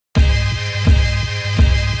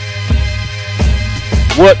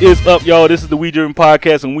What is up, y'all? This is the We Driven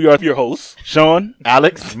Podcast, and we are your hosts, Sean,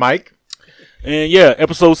 Alex, Mike, and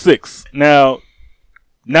episode 6. Now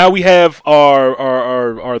we have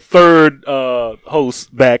our third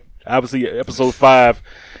host back. Obviously, episode 5,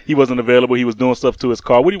 he wasn't available. He was doing stuff to his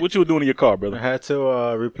car. What you were doing in your car, brother? I had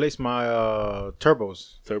to replace my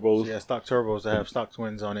turbos. Turbos? Yeah, stock turbos. I have stock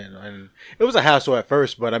twins on it, and it was a hassle at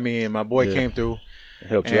first, but I mean, my boy came through.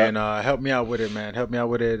 Helped you out. Helped me out with it, man. Helped me out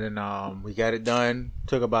with it, and we got it done.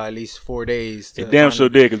 Took about at least 4 days. It damn sure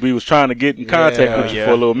did, because we was trying to get in contact with you for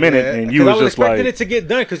a little minute, and you was just like... I was expecting it to get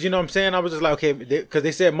done, because you know what I'm saying? I was just like, okay, because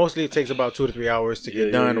they said mostly it takes about 2 to 3 hours to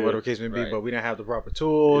get done, or whatever the case may be, but we didn't have the proper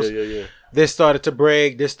tools. This started to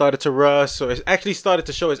break. This started to rust. So it actually started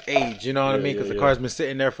to show its age, you know what I mean? Because the car's been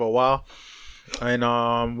sitting there for a while.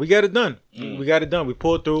 And we got it done. We got it done. We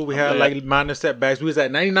pulled through. We had like minor setbacks. We was at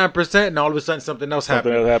 99%, and all of a sudden something else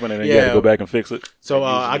happened. And then you had to go back and fix it. So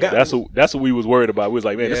I got that's what we was worried about. We was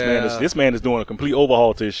like, man, this man is doing a complete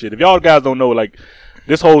overhaul to his shit. If y'all guys don't know, like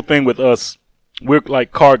this whole thing with us, we're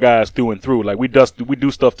like car guys through and through. Like we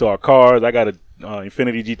do stuff to our cars. I got a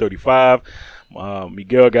Infiniti G35.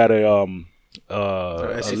 Miguel got a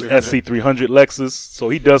SC300 Lexus. So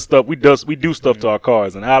he does stuff. We do stuff to our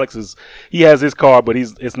cars. And Alex he has his car, but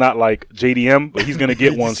it's not like JDM, but he's gonna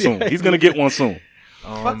get one soon. He's gonna get one soon.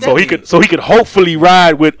 So he could hopefully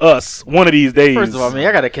ride with us one of these days. First of all,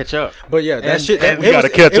 I gotta catch up. But yeah, that shit. We gotta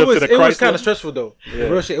catch up to the Chrysler. It was kind of stressful though.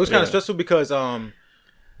 Real shit. It was kind of stressful because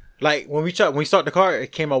like when we start the car,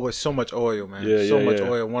 it came out with so much oil, man. Much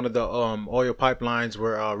oil. One of the oil pipelines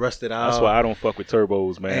were rusted out. That's why I don't fuck with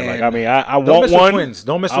turbos, man. And like I mean, I want one.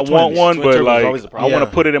 Don't mess with twins. I want one, but like I want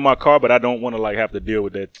to put it in my car, but I don't want to like have to deal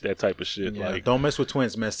with that type of shit. Yeah, like don't mess with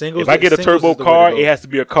twins, man. Singles. If I get a turbo car, it has to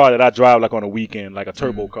be a car that I drive like on a weekend, like a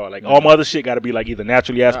turbo car. Like all my other shit got to be like either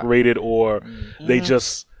naturally aspirated or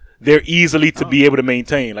they're easily to be able to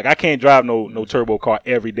maintain. Like I can't drive no turbo car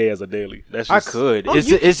every day as a daily. That's just, I could.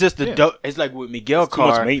 It's just it's like with Miguel too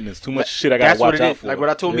car. Much maintenance, too much shit I gotta watch out for. Like what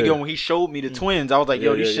I told Miguel when he showed me the twins, I was like,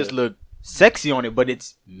 yo, these shits look sexy on it, but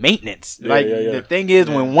it's maintenance. The thing is,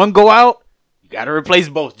 when one go out, you gotta replace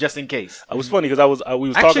both just in case. It was funny because we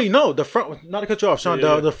was actually talking. No, the front. Not to cut you off, Sean.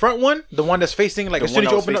 The front one, the one that's facing like as soon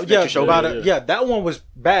as you open up, that one was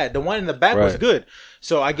bad. The one in the back was good.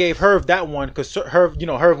 So I gave Herb that one because Herb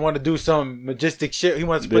wanted to do some majestic shit. He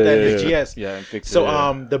wanted to put that in his GS. Yeah, and fix it.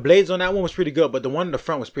 So the blades on that one was pretty good, but the one in the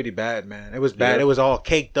front was pretty bad, man. It was bad. It was all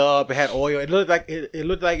caked up. It had oil. It looked like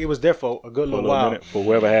it was there for a good little while. Minute, for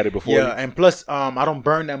whoever had it before. Yeah, and plus I don't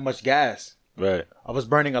burn that much gas. Right. I was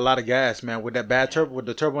burning a lot of gas, man, with that bad turbo, with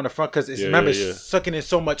the turbo in the front, because it's sucking in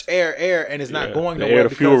so much air, and it's not going nowhere. The air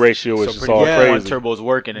to fuel ratio is just all crazy. One turbo's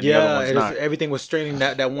working, and the other one's not. Everything was straining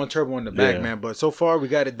that one turbo in the back, man. But so far, we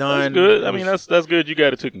got it done. That's good. I mean, that's good. You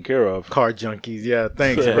got it taken care of. Car junkies,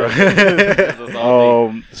 thanks, bro.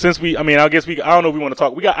 Since I don't know if we want to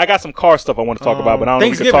talk. I got some car stuff I want to talk about, but I don't know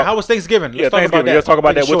if we can talk. How was Thanksgiving? Let's talk about that. Let's talk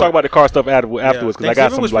about that. We'll talk about the car stuff afterwards because I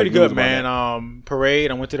got some was like pretty good, man.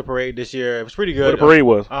 Parade. I went to the parade this year. It was pretty good. What the parade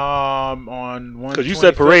was? On one. Because you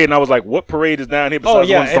said parade, and I was like, "What parade is down here besides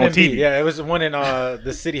the one that's on TV?" Yeah, it was one in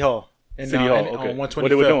the City Hall. City Hall, okay. On 125. What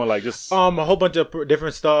they were doing, like just a whole bunch of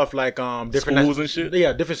different stuff, like different schools and shit.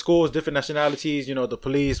 Yeah, different schools, different nationalities. You know, the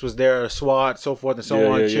police was there, SWAT, so forth and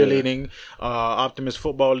so on. Cheerleading, Optimus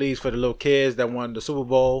football leagues for the little kids that won the Super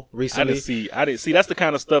Bowl recently. I didn't see. That's the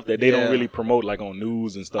kind of stuff that they don't really promote, like on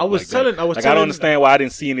news and stuff. I don't understand why I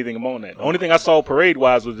didn't see anything on that. The only thing I saw parade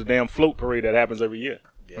wise was the damn float parade that happens every year.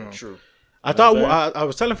 Yeah, true. I thought I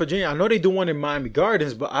was telling Virginia. I know they do one in Miami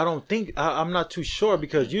Gardens, but I don't think I'm not too sure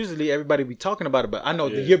because usually everybody be talking about it. But I know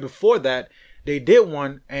the year before that they did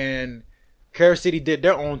one, and Carol City did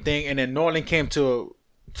their own thing, and then Norland came to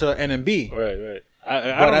NMB. Right.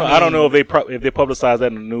 I don't know if they publicize that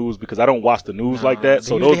in the news because I don't watch the news like that.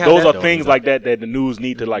 So those are things like that the news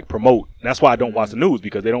need to like promote. That's why I don't watch the news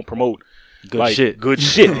because they don't promote good shit.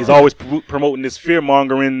 It's always promoting this fear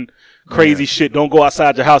mongering. Crazy shit. Don't go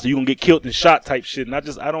outside your house or you gonna get killed and shot type shit. And I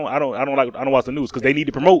don't watch the news because they need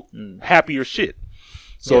to promote happier shit.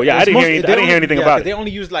 So I didn't hear anything about it. They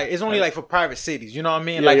only use it's only like for private cities. You know what I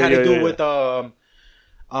mean? Like how they do with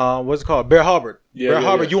what's it called? Bear Harbor. Bear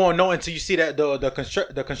Harbor. You won't know until you see that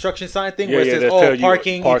the construction sign thing where it says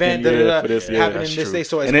parking event happening this day.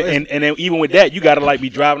 So and then even with that, you gotta like be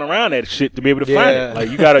driving around that shit to be able to find it. Like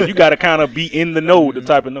you gotta kind of be in the know, the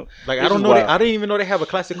type of know. Like I don't know. I didn't even know they have a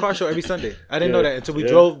classic car show every Sunday. I didn't know that until we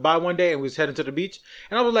drove by one day and we was heading to the beach,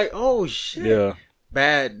 and I was like, oh shit. Yeah.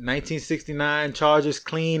 Bad 1969 Chargers,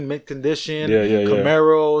 clean, mint condition,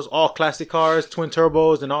 Camaros, all classic cars, twin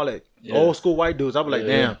turbos, and all that. Old school white dudes. I was like,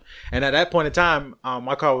 damn. And at that point in time,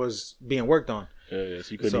 my car was being worked on. Yeah,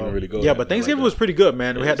 so you couldn't even really go. Yeah, but Thanksgiving was pretty good,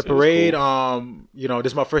 man. We had the parade. Cool.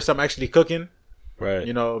 This is my first time actually cooking. Right.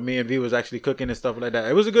 Me and V was actually cooking and stuff like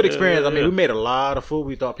that. It was a good experience. I mean, we made a lot of food.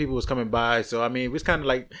 We thought people was coming by. So, I mean, we was kind of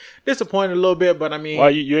like disappointed a little bit, but I mean. Why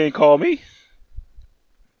you ain't call me?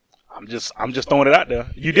 I'm just throwing it out there.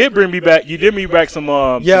 You did bring me back. You did bring me back some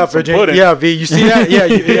Virginia. Pudding. Yeah, V. You see that? Yeah.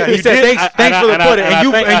 He said thanks for the pudding.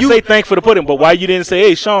 I say thanks for the pudding, but why you didn't say,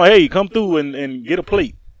 hey, Sean, hey, come through and get a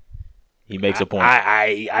plate? He makes a point.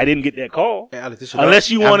 I didn't get that call. Hey, Alex, unless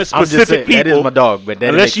you wanted specific people. That is my dog, but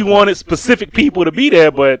unless you wanted specific people to be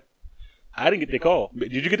there, but I didn't get the call.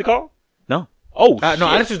 Did you get the call? No. Oh, no,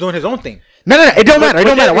 Alex was doing his own thing. No, it don't matter. It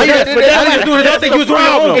don't matter. Why you? Alex was doing his own thing. He was doing his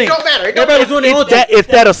own thing. It don't matter. Everybody was doing their own thing. It's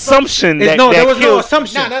that assumption that there was no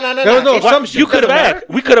assumption. No. There was no assumption. You could have asked.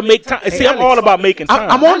 We could have made time. See, I'm all about making time.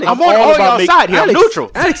 I'm on all y'all side here. I'm neutral.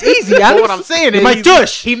 Alex, easy. Alex, what I'm saying is, my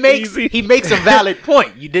tush. He makes a valid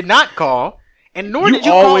point. You did not call. And nor did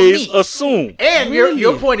you always call me. Assume. And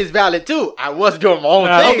your point is valid too. I was doing my own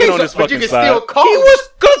thing. Get on this but you can side. still call. He was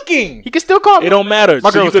cooking. He can still call me. It don't matter.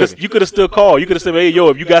 So you could have still called. You could have said, hey, yo,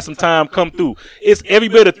 if you got some time, come through. It's every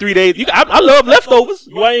bit of 3 days. I love leftovers.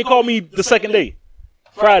 Why ain't call me the second day?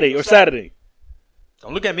 Friday or Saturday?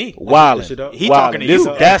 Don't look at me. Wildin'. He talking to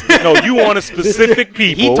you. You want a specific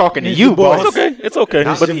people. He talking to you, boss. It's okay.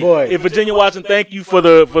 But if Virginia Watson, thank you for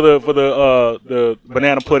the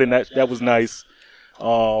banana pudding. That was nice.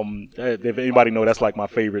 If anybody know, that's like my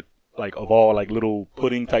favorite, like of all like little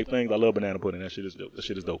pudding type things. I love banana pudding. That shit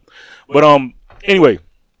is dope. But anyway,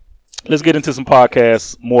 let's get into some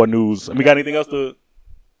podcasts, more news. We got anything else to?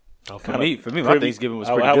 For me, my Thanksgiving was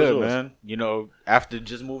pretty good, man. After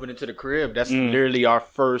just moving into the crib, that's literally our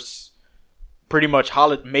first pretty much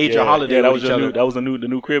major holiday. Yeah, that was the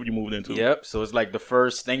new crib you moved into. Yep. So it's like the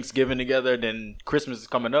first Thanksgiving together. Then Christmas is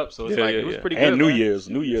coming up, so it's it was pretty good. And New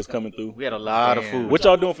Year's coming through. We had a lot of food. What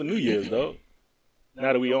y'all doing for New Year's though?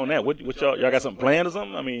 Now that we on that, what y'all got something planned or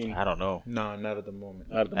something? I mean, I don't know. No, not at the moment.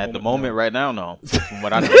 At the moment, right now, no. From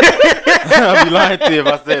what I know, I'd be lying to you if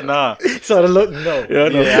I said nah. So the look, no.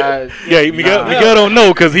 Miguel don't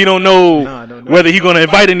know because he don't know whether he gonna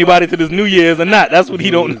invite anybody to this New Year's or not. That's what he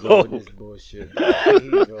don't know.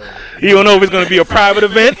 He don't know if it's gonna be a private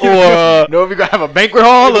event or know if we're gonna have a banquet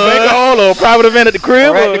hall or a private event at the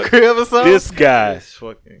crib, or something. This guy.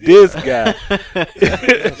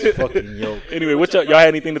 Fucking yoke. Anyway, y'all had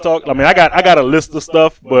anything to talk? I mean, I got a list of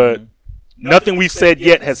stuff, but nothing we've said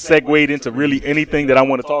yet has segued into really anything that I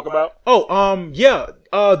want to talk about.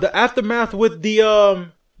 The aftermath with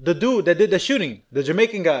the dude that did the shooting, the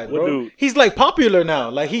Jamaican guy, bro. What dude? He's like popular now.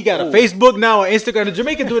 Like he got a Facebook now, an Instagram. The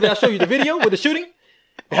Jamaican dude that I showed you the video with the shooting.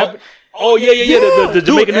 The Jamaican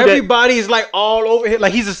dude. Everybody's like all over here.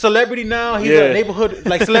 Like he's a celebrity now. He's a neighborhood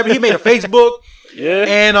like celebrity. He made a Facebook.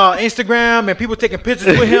 And Instagram and people taking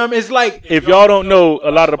pictures with him. It's like, if y'all don't know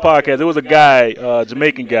a lot of the podcasts, there was a guy,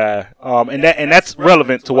 Jamaican guy, and that's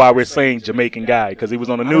relevant to why we're saying Jamaican guy because he was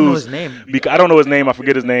on the news. I don't know his name. I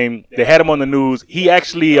forget his name. They had him on the news. He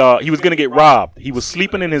actually he was gonna get robbed. He was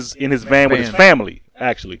sleeping in his van with his family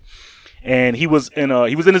actually, and he was in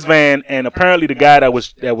his van, and apparently the guy that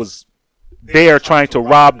was there trying to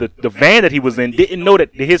rob the van that he was in didn't know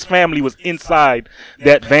that his family was inside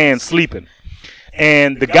that van sleeping.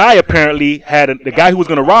 And the guy apparently the guy who was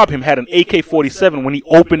going to rob him had an AK-47 when he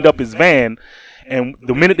opened up his van. And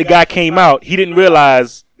the minute the guy came out, he didn't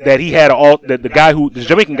realize that the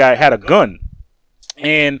Jamaican guy had a gun.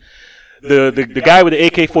 And the guy with the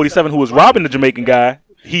AK-47 who was robbing the Jamaican guy,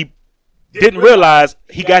 he didn't realize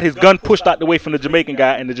he got his gun pushed out the way from the Jamaican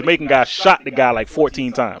guy, and the Jamaican guy shot the guy like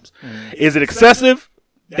 14 times. Is it excessive?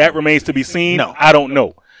 That remains to be seen. No. I don't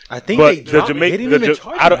know. I think they took him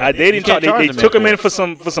in for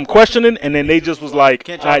some questioning, and then they just was like,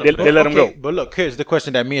 all right, they let him go. But look, here's the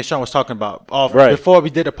question that me and Sean was talking about before we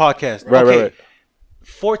did the podcast. Right.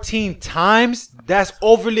 14 times? That's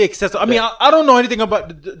overly excessive. I mean, I don't know anything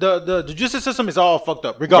about the justice system. Is all fucked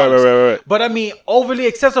up, regardless. Right. But I mean, overly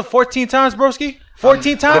excessive 14 times, broski.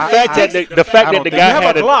 14 times. The fact that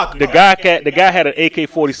the guy had an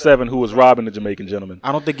AK-47 who was robbing the Jamaican gentleman.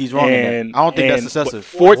 I don't think he's wrong in that. I don't think that's excessive.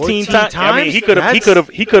 14 times. I mean, he could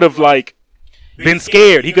have like been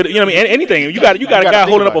scared. He could, anything. You got a guy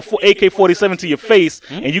holding up a AK-47 to your face,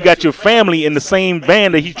 and you got your family in the same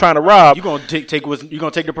van that he's trying to rob. You're gonna take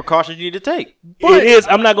the precautions you need to take. It is.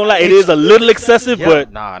 I'm not gonna lie. It is a little excessive,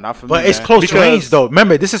 but not for me. But it's close range, though.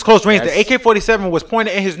 Remember, this is close range. The AK-47 was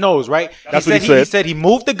pointed in his nose, right? That's what he said. He said he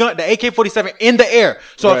moved the gun, the AK-47, in the air.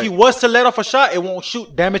 So if he was to let off a shot, it won't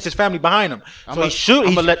damage his family behind him. I'm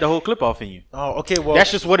gonna let the whole clip off in you. Oh, okay. Well, that's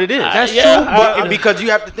just what it is. That's true. But because you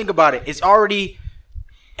have to think about it, it's already.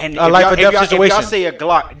 And a life or death situation. If y'all say a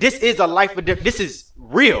Glock, this is a life or death. This is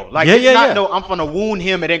real. Like, it's not no, I'm gonna wound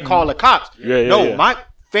him and then call the cops. My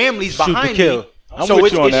family's behind me. So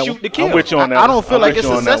it's shoot to kill. I'm with you on that. I don't feel like it's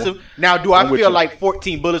excessive. Now, do I feel like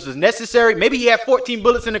 14 bullets was necessary? Maybe he had 14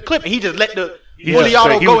 bullets in the clip and he just let the fully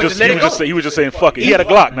auto go and just let it go. He was just saying fuck it. He had a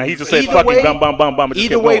Glock. Now he just said fuck it. Bam, bam, bam, bam.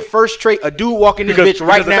 Either way, first trait, a dude walking this bitch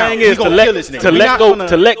right now, he's gonna kill this nigga.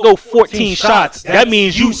 To let go 14 shots, that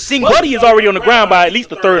means Buddy is already on the ground by at least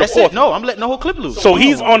the third or fourth. No, I'm letting the whole clip loose. So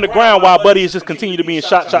he's on the ground while Buddy is just continuing to be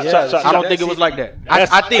shot. I don't think it was like that.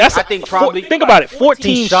 I think probably. Think about it.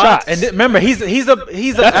 14 shots. And remember, he's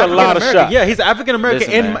that's a lot of shots. Yeah, he's African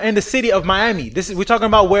American in the city of Miami. We're talking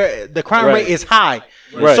about where the crime rate is high.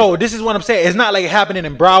 Right. So this is what I'm saying. It's not like happening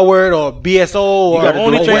in Broward or BSO. Or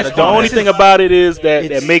the only thing about it is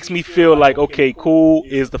that makes me feel like, okay, cool,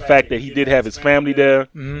 is the fact that he did have his family there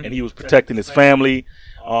and he was protecting his family.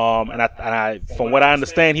 And I, from what I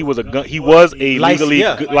understand, he was a legally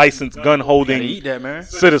licensed gun holding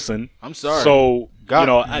citizen. I'm sorry. So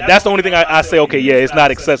that's the only thing I say. Okay, it's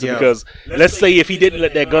not excessive because let's say if he didn't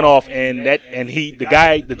let that gun off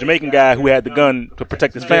the Jamaican guy who had the gun to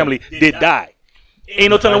protect his family did die. Ain't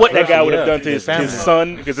no telling what that guy would have done to his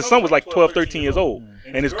son, because his son was like 12, 13 years old.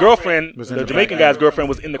 And his girlfriend, the Jamaican guy's girlfriend,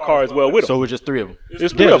 was in the car as well with him. So it was just three of them.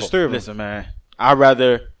 There's three of them. Listen, man, I'd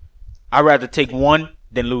rather take one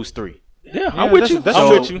than lose three. Yeah, I'm with you.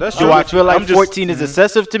 Do I feel like 14 is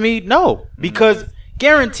excessive to me? No, because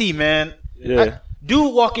guarantee, man. Yeah.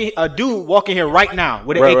 A dude walking here right now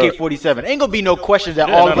with an AK-47. Ain't gonna be no questions that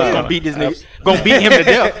all of us gonna beat this nigga, gonna beat him to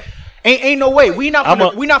death. Ain't no way. We not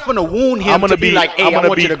gonna wound him to be like, hey, I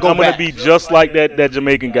want you to go back. I'm gonna be just like that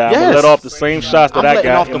Jamaican guy. I'm gonna let off the same shots that I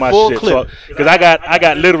got in my shit. Because I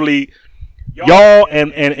got literally y'all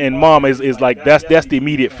and mom is like that's the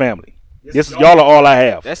immediate family. Y'all are all I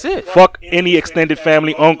have. That's it. Fuck any extended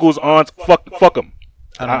family, uncles, aunts. Fuck them.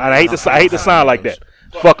 I hate to sound like that.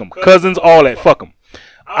 Fuck them. Cousins, all that. Fuck them.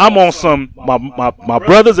 I'm on some my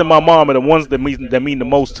brothers and my mom are the ones that mean the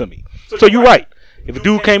most to me. So you're right. If a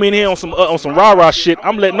dude came in here on some rah-rah shit,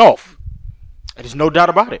 I'm letting off. There's no doubt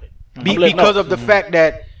about it. Because of the fact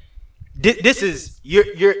that this is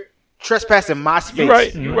you're trespassing my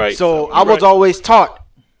space. You're right. So I was always taught,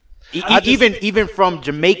 even from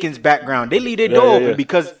Jamaicans' background, they leave their door open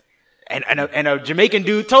because, and a Jamaican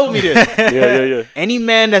dude told me this. Any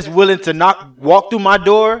man that's willing to walk through my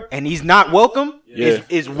door and he's not welcome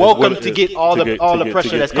is welcome to get all the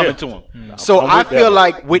pressure that's coming to him. So I feel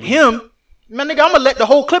like with him. Man, nigga, I'm gonna let the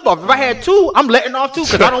whole clip off. If I had two, I'm letting off two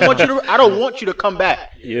because I don't want you to come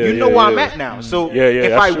back. You know where I'm at now. So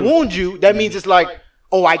if I wound you, that means it's like,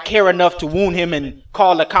 oh, I care enough to wound him and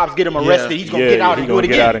call the cops, get him arrested. He's gonna get out and do it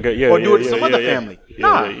again, or do it to some other family.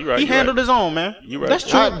 Nah, he handled his own, man. That's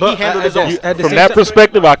true. He handled his own. From that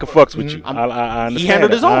perspective, I can fucks with you. I understand. He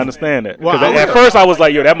handled his own. I understand that. Because at first I was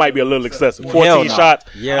like, yo, that might be a little excessive. 14 shots.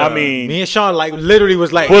 Yeah. I mean, me and Sean literally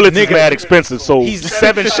was like, bullets is mad expensive. So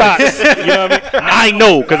 7 shots. You know what I mean? I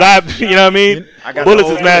know because you know what I mean. Bullets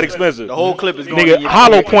is mad expensive. The whole clip is going. Nigga,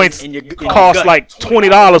 hollow points cost like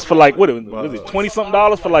 $20 for like what was it?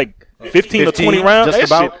 $20-something for like 15 or 20 rounds.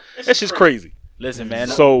 That's just crazy. Listen, man.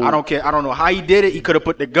 So I don't care. I don't know how he did it. He could have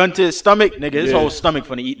put the gun to his stomach, nigga. His whole stomach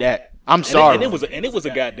finna eat that. I'm sorry. And it was a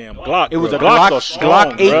goddamn Glock. It was a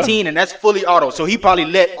Glock 18, and that's fully auto. So he probably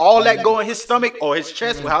let all that go in his stomach or his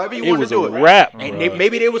chest, however you want to do it. It was a wrap. And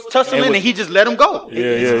maybe they was tussling, and he just let him go.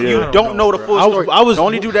 You don't know the full story. The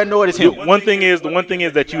only dude that know it is him. The one thing is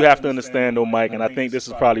that you have to understand, though, Mike, and I think this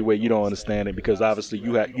is probably where you don't understand it because obviously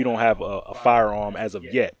you don't have a firearm as of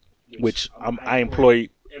yet, which I employ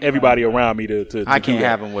everybody around me to I can't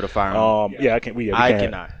have him with a firearm. I can't. I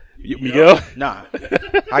cannot. Miguel? Nah,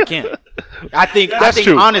 I can't. I think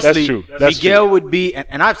true. Honestly, That's Miguel true. would be,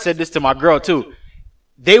 and I've said this to my girl too.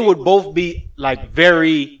 They would both be like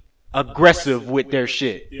very aggressive with their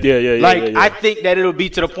shit. Yeah. I think that it'll be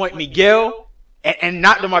to the point Miguel, and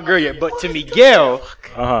not to my girl yet, but to Miguel,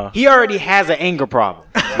 he already has an anger problem.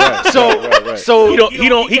 Right. So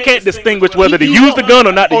he can't distinguish whether to use the gun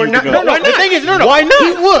or not to use the gun. No. The thing is, no. Why not?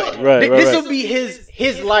 He would. Right. This will be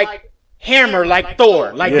his like hammer, like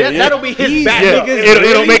Thor. Like that'll be his back. Yeah.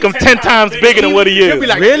 It'll make him 10 times bigger than what he is. He'll be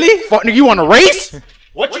like, really? Fuck, you want to race?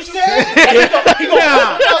 What you said? He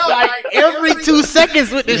gonna like every 2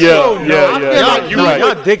 seconds with this show. Yeah. You're right.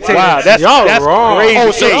 Y'all dictating. Wow, that's wrong. crazy.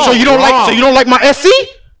 Oh, so you don't like my SC?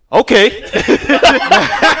 Okay.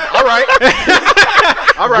 All right.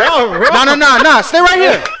 No. Stay right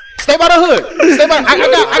here. Stay by the hood.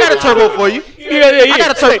 I got a turbo for you. Yeah. I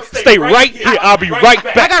got a turbo. Stay right here. I'll be right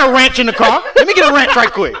back. I got a wrench in the car. Let me get a wrench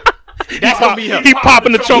right quick. That's gonna be him. He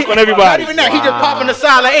popping the trunk on everybody. Not even that. He just popping the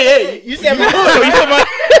side like, hey, you said my hood.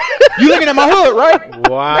 You looking at my hood, right?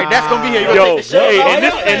 Wow. Like, that's gonna be him. Yo,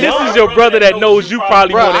 and this is your brother that knows you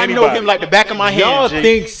probably more than anybody. I know him like the back of my hand. Y'all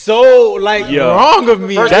think so wrong of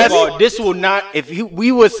me. First of all, this will not. If you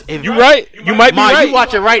right, you might be right. You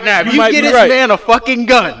watch it right now. If you get this man a fucking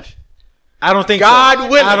gun. I don't think God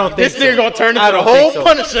willing, I don't think this nigga gonna turn into the whole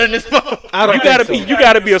Punisher in this motherfucker. You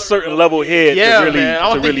gotta be a certain level head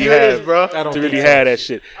to really have that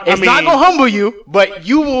shit. It's not gonna humble you, but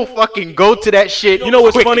you will fucking go to that shit. You know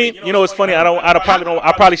what's funny?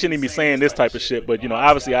 I probably shouldn't even be saying this type of shit, but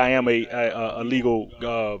obviously I am a legal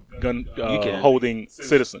gun holding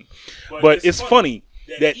citizen. But it's funny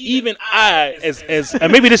that even I, as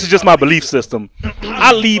and maybe this is just my belief system,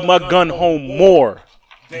 I leave my gun home more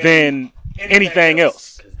than anything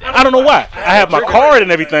else. I don't know why. I have my card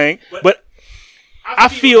and everything, but I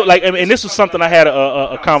feel like, and this was something I had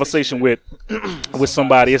a conversation with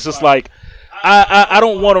somebody. It's just like I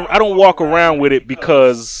don't walk around with it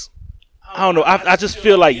because I don't know. I just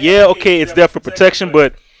feel like it's there for protection,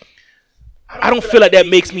 but I don't feel like that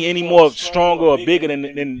makes me any more stronger or bigger than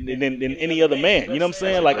any other man. You know what I'm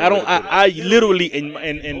saying? Like I literally,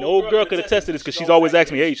 and the old girl could attest to this because she's always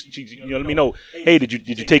asking me, hey, let me know, hey, did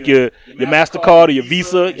you take your MasterCard or your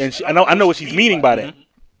Visa? And I know what she's meaning by that.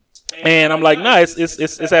 And I'm like, nah,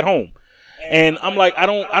 it's at home. And I'm like, I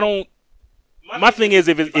don't. My thing is,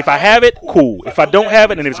 if I have it, cool. If I don't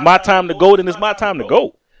have it, and it's my time to go, then it's my time to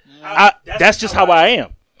go. That's just how I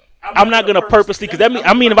am. I'm not gonna purposely, because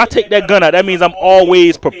if I take that gun out, that means I'm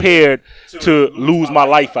always prepared to lose my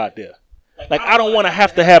life out there. Like, I don't want to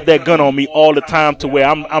have that gun on me all the time to where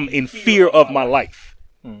I'm in fear of my life.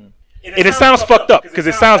 And it sounds fucked up because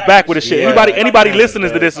it sounds backward as shit. Anybody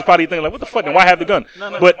listening to this is probably thinking like, what the fuck? And why have the gun?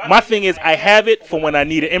 But my thing is, I have it for when I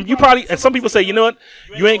need it. And some people say, you know what?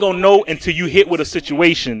 You ain't gonna know until you hit with a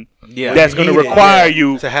situation that's gonna require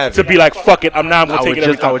you to be like, fuck it, I'm gonna take it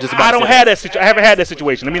every time. I don't have that situation. I haven't had that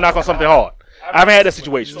situation. Let me knock on something hard. I haven't had that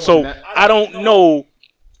situation, so I don't know.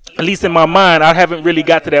 At least in my mind, I haven't really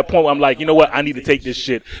got to that point where I'm like, you know what, I need to take this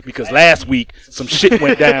shit because last week some shit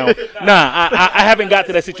went down. I haven't got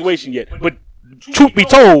to that situation yet. But truth be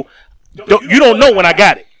told, you don't know when I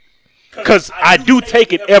got it because I do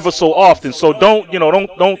take it ever so often. So don't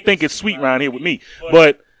think it's sweet around here with me.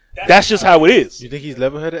 But that's just how it is. You think he's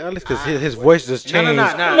level-headed, Alex? Because his voice just changed. No.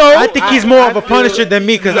 I think he's more of a Punisher than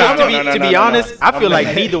me. Because to be honest, I feel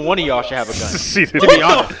like neither one of y'all should have a gun. To be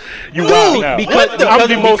honest, you wild now. Because I'm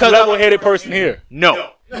the most level-headed person here.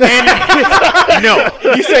 No. No.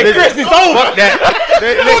 You say Chris is over. Fuck that.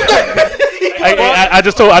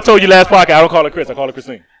 I told you last podcast. I don't call her Chris. I call her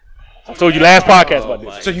Christine. I told you last podcast about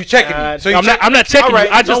this. So you checking me? So I'm not checking you.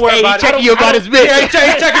 I just checking you about his bitch. Yeah, he's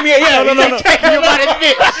checking me. Yeah, no. Checking you about his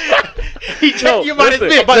bitch. He checking you about his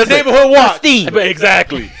bitch. About the neighborhood watch.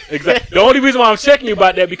 Exactly. The only reason why I'm checking you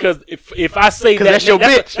about that because if I say that's your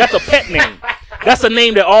bitch, that's a pet name. That's a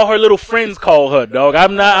name that all her little friends call her, dog.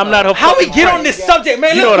 I'm not her. How we get on this subject,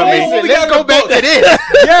 man? You know what I mean? Let's go back to this.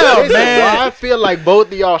 Yeah, man. I feel like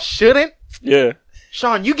both of y'all shouldn't. Yeah.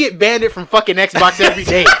 Sean, you get banned from fucking Xbox every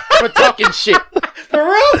day for talking shit. For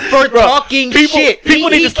real? For talking shit. People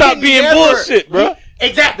need to stop being bullshit, bro.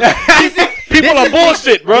 Exactly. People are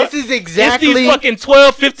bullshit, bro. This is exactly. It's these fucking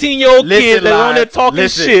 12, 15-year-old kids that are on there talking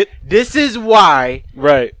shit. This is why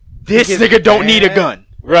this nigga don't need a gun.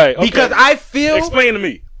 Right. Okay. Because I feel. Explain to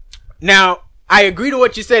me. Now, I agree to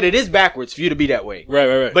what you said. It is backwards for you to be that way.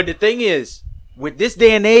 Right. But the thing is, with this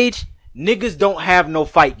day and age, niggas don't have no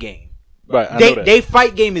fight game. Right, I know that. They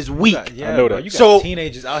fight game is weak. I know that. You got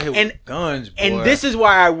teenagers out here with guns, boy. And this is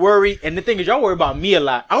why I worry. And the thing is, y'all worry about me a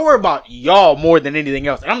lot. I worry about y'all more than anything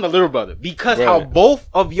else. And I'm the little brother. Because how both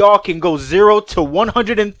of y'all can go 0 to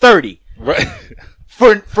 130. Right.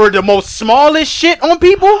 For the most smallest shit on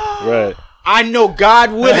people. Right. I know,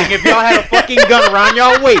 God willing, if y'all had a fucking gun around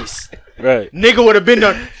y'all waist. Right. Nigga would have been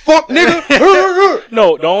done. Fuck, nigga.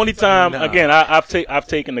 No, the only time again, I've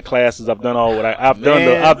taken the classes. I've done all what I've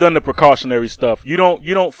done the precautionary stuff. You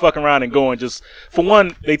don't fuck around and go and just, for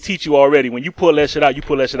one, they teach you already. When you pull that shit out,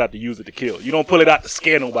 to use it to kill. You don't pull it out to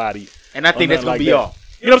scare nobody. And I think that's gonna be all.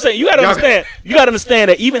 You know what I'm saying? You gotta understand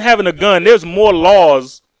that even having a gun, there's more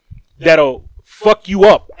laws that'll fuck you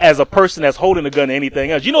up as a person that's holding a gun than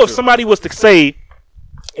anything else. You know, if somebody was to say,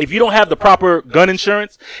 if you don't have the proper gun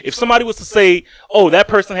insurance, if somebody was to say, oh, that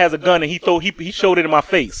person has a gun and he showed it in my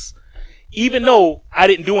face, even though I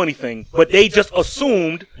didn't do anything, but they just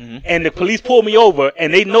assumed, and the police pulled me over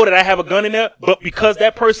and they know that I have a gun in there, but because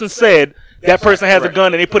that person said that person has a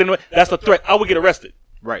gun and they put it in, that's a threat, I would get arrested.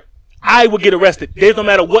 Right. I would get arrested. There's no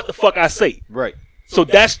matter what the fuck I say. Right. So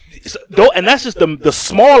that's just the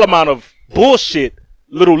small amount of bullshit,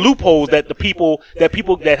 little loopholes that people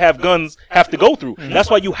that have guns have to go through. That's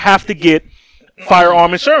why you have to get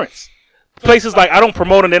firearm insurance. Places like, I don't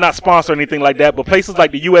promote them, they're not sponsored or anything like that, but places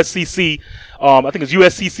like the USCC, I think it's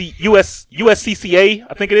USCCA,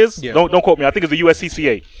 I think it is. Yeah. Don't quote me. I think it's the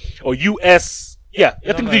USCCA or US. Yeah,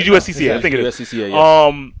 I think it's the USCCA. I think it is. USCCA,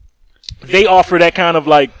 yes. They offer that kind of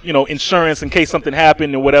like, insurance in case something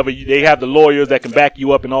happened or whatever. They have the lawyers that can back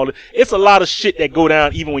you up and all that. It's a lot of shit that go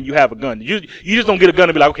down even when you have a gun. You just don't get a gun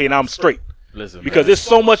and be like, okay, now I'm straight. Listen, because there's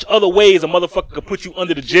so much other ways a motherfucker could put you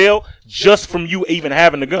under the jail just from you even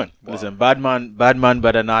having the gun. Wow. Listen, bad man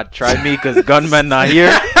better not try me because gunman not here.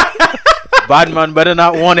 Bad man better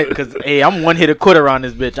not want it because, hey, I'm one hitter quitter on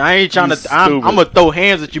this bitch. I ain't trying to. I'm gonna throw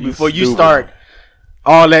hands at you before you start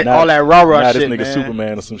all that rah-rah shit, this nigga man.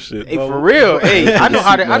 Superman or some shit. Hey, for real. Hey, I know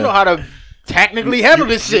how to technically handle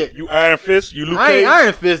this shit. You Iron Fist. You Luke Cage. I ain't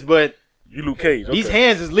Iron Fist, but. You Luke Cage. Okay. These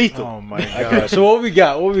hands is lethal. Oh my god. So what we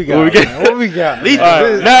got? Lethal. Right,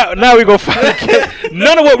 now we gonna find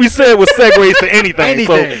none of what we said was segues to anything.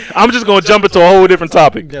 So I'm just gonna jump into a whole different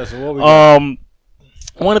topic. Yeah, so what we got?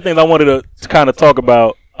 One of the things I wanted to kind of talk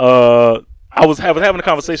about, I was having a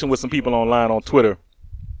conversation with some people online on Twitter,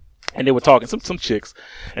 and they were talking some chicks,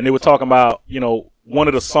 and they were talking about one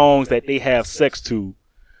of the songs that they have sex to,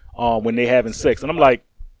 when they having sex, and I'm like,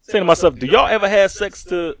 saying to myself, do y'all ever have sex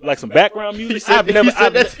to like some background music? She was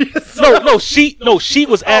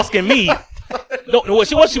asking me. What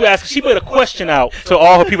she was asking, she put a question out to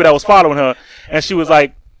all her people that was following her, and she was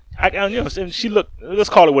like, she looked, let's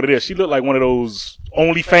call it what it is. She looked like one of those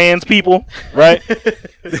OnlyFans people, right?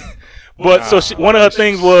 But one of her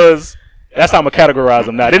things was, that's how I'm gonna categorize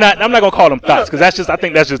them now. I'm not gonna call them thoughts because I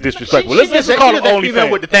think that's just disrespectful. Let's just call them OnlyFans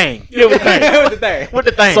with the thing. Yeah, with the thing. with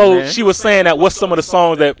the thing. So man. She was saying that what's some of the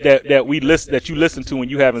songs that you listen to when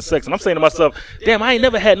you having sex, and I'm saying to myself, damn, I ain't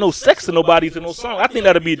never had no sex to nobody to no song. I think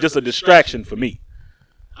that'd be just a distraction for me.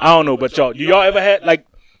 I don't know, but y'all, do y'all ever had like?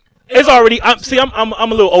 It's already. I'm a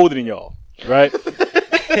little older than y'all, right?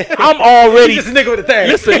 I'm already just a nigga with the thing.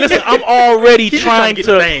 Listen. I'm already trying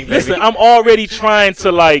to listen. I'm already trying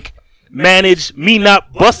to like manage me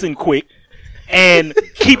not busting quick and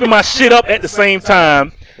keeping my shit up at the same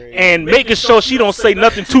time and making sure she don't say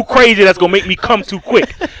nothing too crazy that's gonna make me come too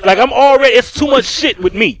quick. Like it's too much shit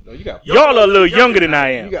with me. Y'all are a little younger than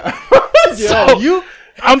I am.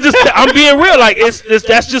 I'm being real. Like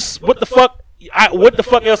that's just what the fuck. What the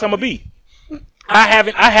fuck else I'm gonna be? I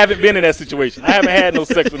haven't been in that situation. I haven't had no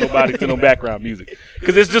sex with nobody to no background music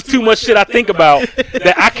because it's just too much shit I think about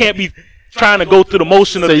that I can't be trying to go through the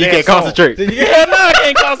motion of the you can't concentrate. Yeah, no, I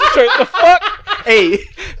can't concentrate. The fuck? Hey,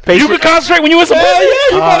 you can concentrate when you in some pussy?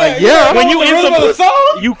 Yeah. When you in some pussy?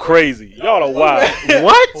 You crazy. Y'all are wild.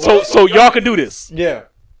 What? So y'all can do this. Yeah.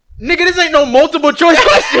 Nigga, this ain't no multiple choice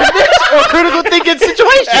question, bitch, or critical thinking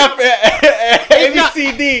situation.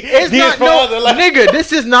 ABCD. It's not nigga,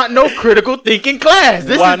 this is not no critical thinking class.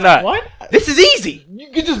 Why not? What? This is easy.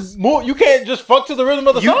 You can just move. You can't just fuck to the rhythm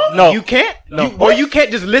of the song. No, you can't. No, or you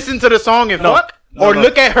can't just listen to the song and fuck, or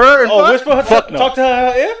look at her and fuck. Whisper her. Fuck no. Talk to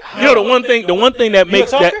her ear. You know the one thing that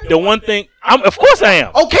makes that the one thing. Of course I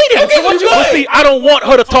am. Okay then. Okay, what you But see, I don't want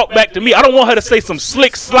her to talk back to me. I don't want her to say some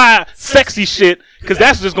slick, sly, sexy shit because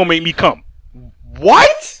that's just gonna make me come.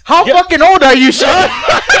 What? How fucking old are you, Sean?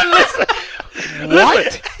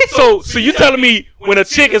 What? So you telling me when a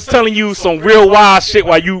chick is telling you some real wild shit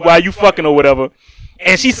while you fucking or whatever,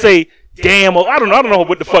 and she say, "Damn," or I don't know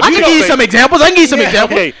what the fuck. I can give you some examples.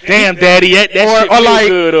 Okay, damn, daddy, that shit or like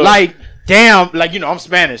good. Or like, damn, like I'm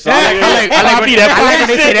Spanish. So I like when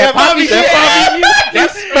they say that poppy shit.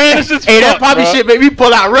 That's Spanish as fuck. Hey, that poppy shit made me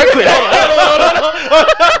pull out real quick.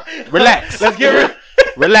 Relax. Let's get rid.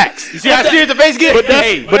 Relax. You see how serious the face get? But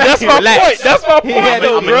that's my point. That's my point. I'm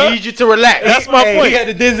gonna need you to relax. That's my point. He had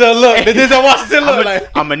the Denzel look. The Denzel Washington look.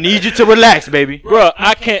 I'm gonna need you to relax, baby. Bro,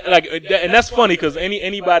 I can't and that's funny because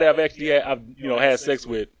anybody I've actually had sex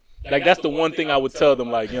with, like that's the one thing I would tell them,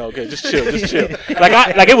 like, okay, just chill.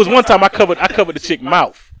 Like it was one time I covered the chick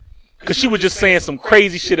mouth. Cause she was just saying some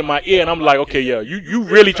crazy shit in my ear, and I'm like, okay, yeah, you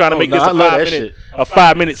really trying to make this a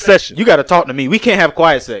 5-minute session. You gotta talk to me. We can't have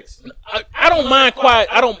quiet sex. I don't mind quiet.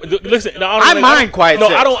 I don't listen. No, I mind quiet sex.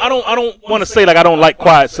 No, I don't want to say like I don't like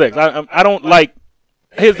quiet sex. I don't like.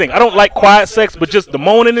 Here's the thing. I don't like quiet sex, but just the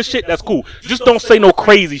moaning and shit, that's cool. Just don't say no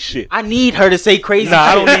crazy shit. I need her to say crazy shit.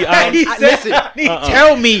 I don't need. Listen,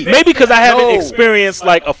 tell me. Maybe because I haven't experienced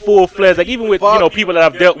like a full-fledged, like even with people that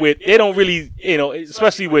I've dealt with, they don't really,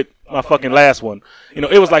 especially with my fucking last one,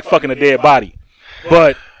 it was like fucking a dead body.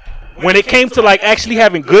 But when it came to like actually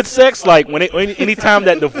having good sex, like anytime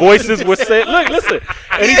that the voices were said, look, listen,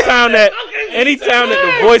 anytime that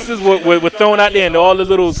the voices were thrown out there and all the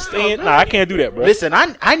little stand, I can't do that, bro. Listen,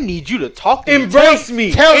 I need you to talk to embrace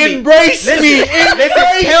me. Tell me. Embrace me.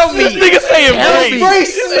 Tell me. This nigga say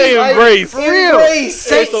embrace. Say embrace. For real.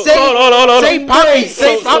 Say Poppy.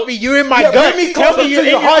 Say Poppy. You in my gut. Let me closer to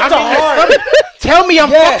your heart to heart. Tell me I'm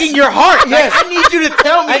fucking your heart. Yes. I need you to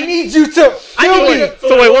tell me. I need you to feel me.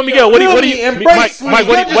 So wait, let me go. What do you embrace me? Mike,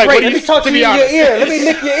 let me talk to me in your ear. Let me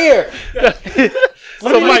lick your ear.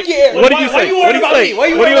 So Mike, what do you say? What do you say?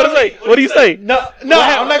 What do you say? No,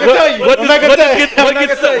 I'm not gonna tell you. What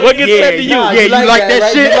gets said to you? Yeah, you like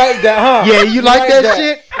that shit? You like that, huh? Yeah, you like that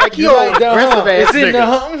shit? Like you like that, huh? It's in there,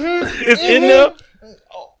 huh? It's in there.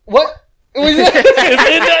 What? It's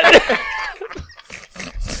in there.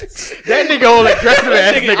 That nigga old aggressive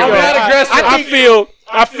ass nigga. I'm not aggressive.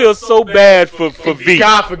 I feel so bad for V.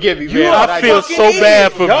 God forgive me, man. I feel so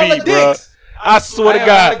bad for V, bro. I swear to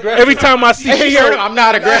God, every time I see him, I'm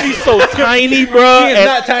not aggressive. He's so tiny, bro. He is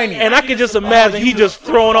not tiny. And I can just imagine he just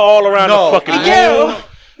throwing her all around the fucking room.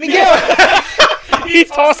 Miguel. He's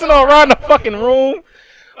tossing her around the fucking room.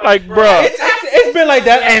 Like, bro. It's been like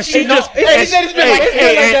that. And she just and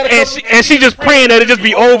she just praying that it just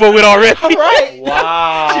be over with already. Right.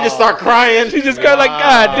 Wow. She just start crying. She just got like,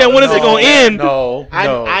 God damn, when is it gonna end? No.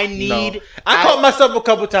 I caught myself a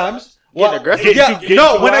couple times. Getting aggressive?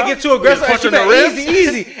 When I get too aggressive, I should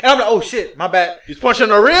easy. And I'm like, oh shit, my bad. He's punching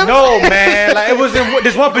the rim? No, man. Like, it was in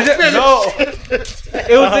this one position. No.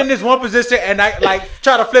 It was in this one position, and I like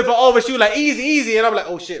try to flip it over. She was like, easy. And I'm like,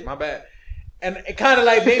 oh shit, my bad. And it kind of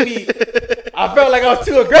like made me, I felt like I was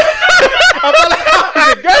too aggressive. I felt like I was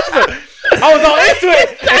aggressive. I was all into it,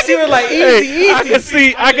 and she was like,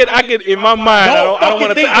 easy. I could in my mind. I don't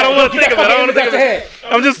want to think of it.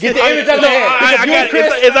 I'm just get the image out of the head.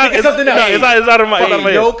 It's out of my head.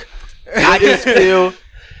 I just feel,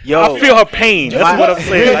 I feel her pain. That's what I'm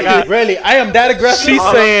saying. Really, I am that aggressive. She's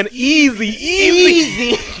saying easy.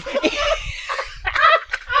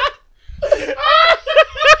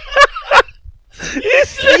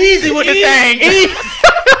 Easy with the thing.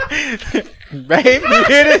 Babe, you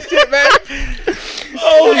hear this shit, man?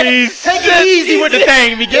 Holy shit. Take it easy with the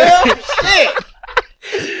thing, Miguel. Shit.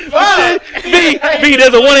 B,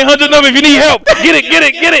 there's a 1-800 number if you need help.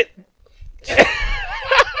 Get it.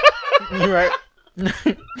 You right.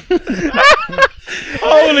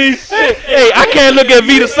 Holy shit. Hey, I can't look at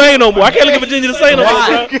V the same no more. I can't look at Virginia the same no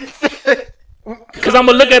more, bro. Because I'm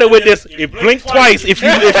going to look at it with this. Blink twice if you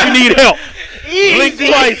need help. Blink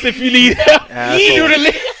twice if you need help.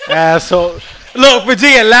 Asshole. Look,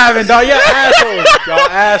 Virginia laughing, dog. Y'all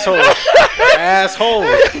assholes. Assholes.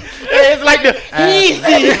 It's like the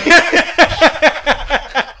easy.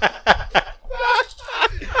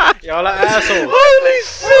 Y'all are assholes. Holy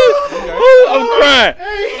shit. I'm crying.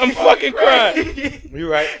 I'm fucking crying. You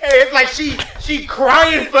right. Hey, it's like she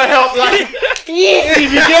crying for help. Like, easy,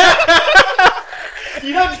 Miguel.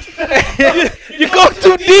 You go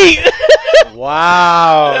too deep.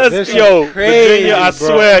 Wow. Yo, crazy, Virginia, I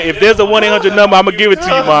swear, if there's a 1-800 number, I'm going to give it to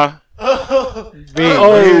you, ma. Oh,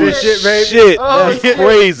 shit. That's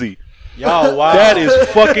crazy. Y'all, wow. That is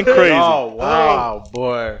fucking crazy. Oh, wow,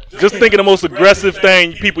 boy. Just thinking the most aggressive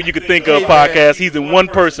thing people you could think of podcast. He's in one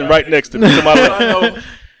person right next to me. To my left.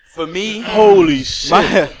 For me, holy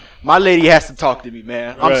shit. My lady has to talk to me,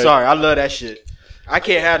 man. I'm sorry. I love that shit. I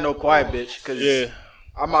can't have no quiet bitch because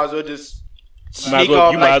I might as well just sneak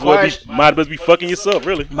off. You might as well be fucking yourself,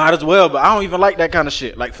 really. Might as well, but I don't even like that kind of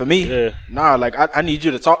shit. Like for me, nah. Like I need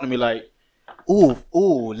you to talk to me. Like, ooh,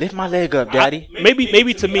 lift my leg up, daddy.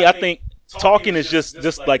 Maybe to me, I think talking is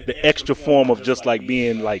just like the extra form of just like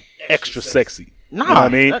being like extra sexy. Nah, you know what I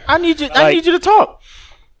mean, I need you to talk.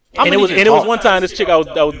 And it was one time this chick I was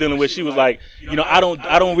dealing with. She was like, you know, I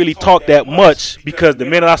don't really talk that much because the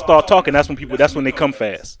minute I start talking, that's when they come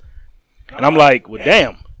fast. And I'm like, well,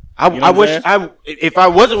 damn. I wish if I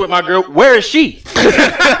wasn't with my girl, where is she?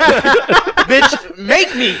 Bitch,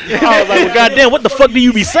 make me. I was like, well, goddamn, what the fuck do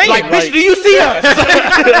you be saying? Like, bitch, do you see us?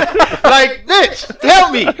 Like, bitch,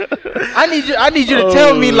 tell me. I need you to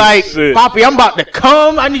tell me, like, shit. Poppy, I'm about to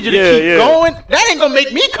come. I need you to keep going. That ain't gonna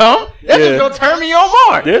make me come. That's just gonna turn me on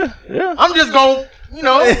more. Yeah. I'm just gonna,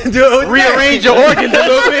 rearrange your organs a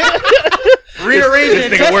little bit.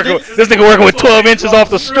 Rearrange this nigga working with 12 inches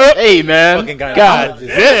off the strip. Hey, man. God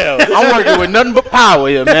damn. I'm working with nothing but power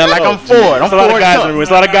here, man. Like I'm Ford. There's a lot of guys in the room. There's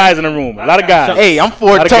a lot of guys in the room. A lot of guys. Hey, I'm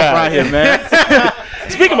Ford tough right here, man.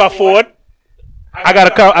 Speaking about Ford, I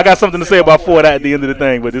got something to say about Ford at the end of the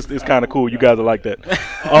thing, but it's kind of cool. You guys are like that.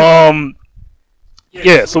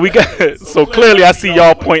 Yeah, so we got so clearly I see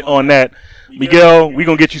y'all point on that. Miguel, we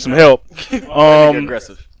gonna get you some help.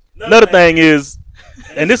 Aggressive. Another thing is,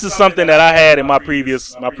 and this is something that I had in my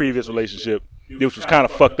previous relationship, which was kind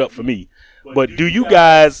of fucked up for me. But do you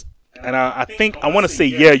guys, and I think I want to say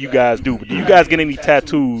yeah, you guys do. But do you guys get any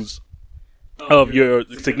tattoos of your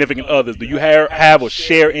significant others? Do you have or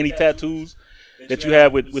share any tattoos that you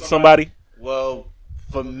have with somebody? Well,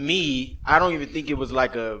 for me, I don't even think it was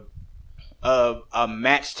like a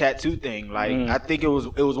match tattoo thing. Like I think it was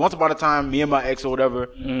once upon a time, me and my ex or whatever,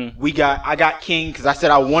 I got King because I said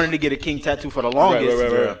I wanted to get a King tattoo for the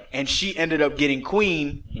longest, right. And she ended up getting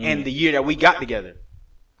Queen in the year that we got together.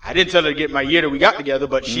 I didn't tell her to get my year that we got together,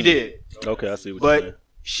 but she did. Okay, I see what you're saying.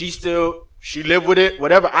 But she lived with it,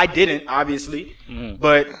 whatever. I didn't, obviously,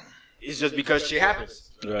 but it's just because shit happens.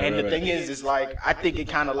 Right, the thing is, it's like I think it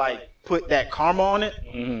kind of like put that karma on it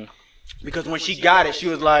because when she got it, she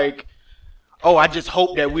was like, oh, I just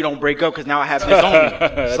hope that we don't break up because now I have this on me.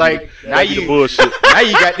 It's like now you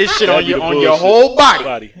got this shit on your whole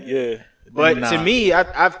body. Yeah. But to me, I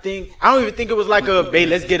don't even think it was like babe,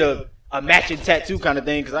 let's get a matching tattoo kind of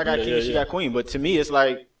thing because I got King and she got Queen. But to me, it's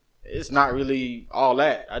like it's not really all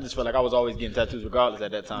that. I just felt like I was always getting tattoos regardless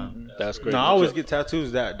at that time. That's great. No, I always get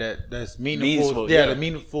tattoos that's meaningful. They're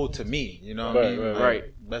meaningful to me. You know what I mean? Right.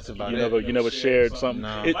 That's about it. You never shared something.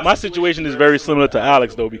 No. My situation is very similar to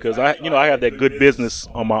Alex though because I have that good business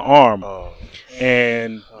on my arm,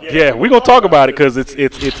 and we're gonna talk about it because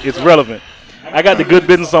it's relevant. I got the good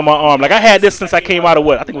business on my arm. Like I had this since I came out of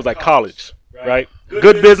I think it was like college, right?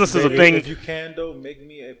 Good business is a thing. If you can though, make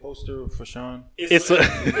me a poster for Sean. It's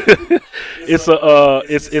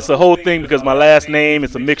a whole thing because my last name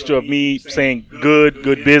is a mixture of me saying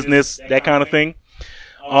good business, that kind of thing.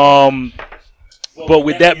 But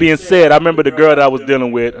with that being said, I remember the girl that I was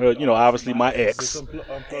dealing with, obviously my ex,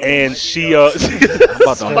 and she I'm about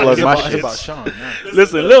to unplug my shit. About Sean.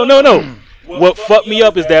 Listen, no. What fucked me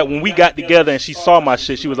up is that when we got together and she saw my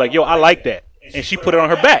shit, she was like, "Yo, I like that," and she put it on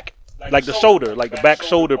her back. Like the shoulder, like the back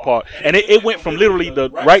shoulder part, and it went from literally the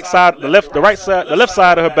left side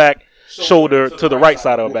of her back shoulder to the right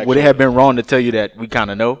side of her back. Would it have been wrong to tell you that we kind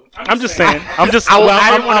of know? I'm just saying. I'm prefacing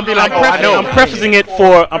it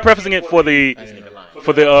for the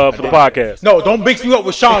podcast. No, don't mix me up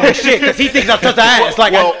with Sean with shit because he thinks I touch her ass.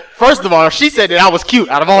 Like, first of all, she said that I was cute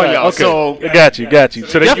out of all y'all. Okay. So got you.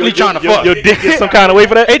 So definitely trying to fuck. Your dick is some kind of way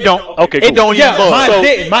for that? It don't. Okay, cool. It don't. Yeah, mine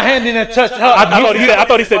didn't. My hand didn't touch her. I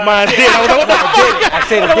thought he said mine did. I was like, what the fuck? I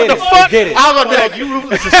said it did it. I was gonna be like, you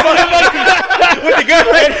ruthless as fuck. With the gun,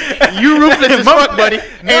 you ruthless as fuck, buddy.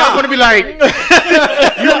 And I'm gonna be like,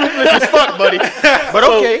 you ruthless as fuck, buddy. But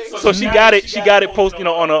okay. So she got it posted,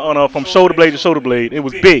 on a from shoulder blade to shoulder blade. It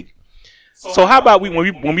was big. So how about when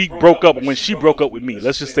we broke up, when she broke up with me,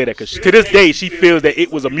 let's just say that, because to this day, she feels that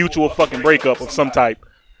it was a mutual fucking breakup of some type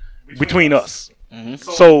between us. Mm-hmm.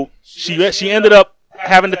 So she ended up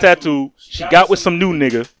having the tattoo. She got with some new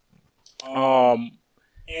nigga.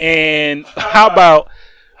 And how about,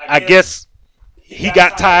 I guess he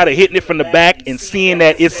got tired of hitting it from the back and seeing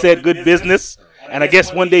that it said good business. And I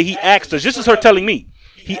guess one day he asked her, just as her telling me,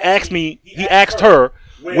 he asked her,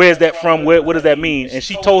 where's that from? What does that mean? And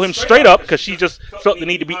she told him straight up, because she just felt the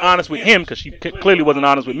need to be honest with him, because she clearly wasn't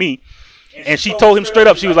honest with me. And she told him straight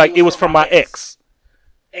up, she was like, it was from my ex.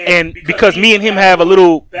 And because me and him have a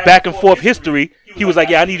little back and forth history, he was like,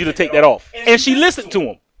 yeah, I need you to take that off. And she listened to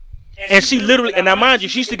him. And she literally, and now mind you,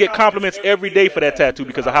 she used to get compliments every day for that tattoo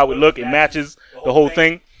because of how it looked. It matches the whole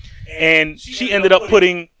thing. And she ended up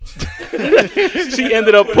putting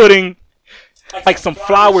like some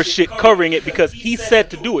flower shit covering it because he said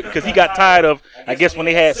to do it, because he got tired of, I guess, when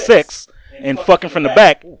they had sex and fucking from the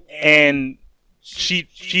back, and she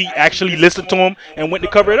actually listened to him and went to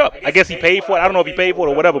cover it up. I guess he paid for it. I don't know if he paid for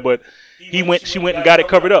it or whatever, but she went and got it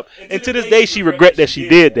covered up. And to this day, she regret that she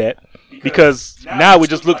did that, because now it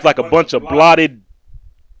just looks like a bunch of blotted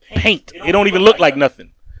paint. It don't even look like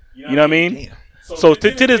nothing. You know what I mean? So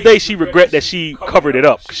to this day, she regret that she covered it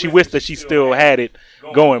up. She wished that she still had it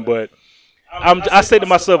going, but I say to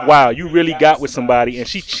myself, wow, you really got with somebody, and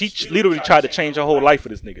she literally tried to change her whole life for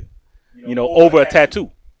this nigga, over a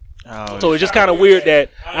tattoo. So it's just kind of weird that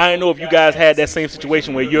I don't know if you guys had that same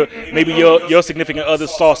situation where your significant other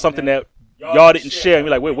saw something that y'all didn't share, and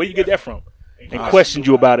you're like, where you get that from? And questioned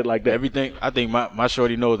you about it like that. Everything, I think my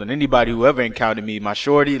shorty knows, and anybody who ever encountered me, my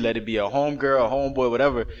shorty, let it be a homegirl, a homeboy,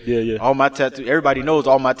 whatever. Yeah. All my tattoos, everybody knows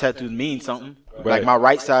all my tattoos mean something. Right. Like my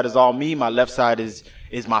right side is all me, my left side is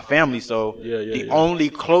my family. So the only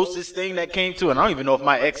closest thing that came to, and I don't even know if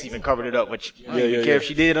my ex even covered it up, which I don't even care if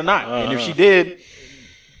she did or not. And if she did,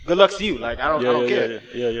 good luck to you. Like I don't care.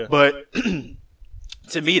 Yeah. But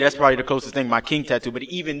to me, that's probably the closest thing, my king tattoo. But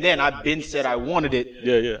even then, I've been said I wanted it.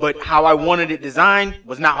 Yeah. But how I wanted it designed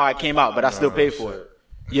was not how it came out. But I still paid for it.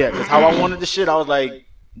 Yeah, because how I wanted the shit, I was like,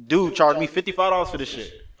 dude, charge me $55 for this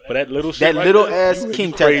shit. For that little shit. That little ass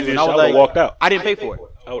king tattoo. And I was like, walked out. I didn't pay for it.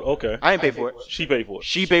 Oh, okay. I didn't pay for it. She paid for it.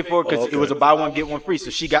 She paid for it because it was a buy one get one free.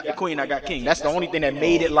 So she got the queen, I got king. That's the only thing that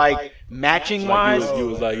made it like matching wise. You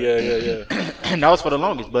was like, yeah. And that was for the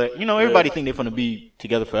longest. But you know, everybody think they're gonna be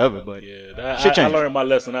together forever. But I learned my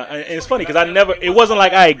lesson. And it's funny because it wasn't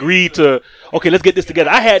like I agreed to, okay, let's get this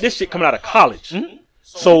together. I had this shit coming out of college. Mm-hmm.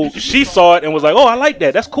 So she saw it and was like, oh, I like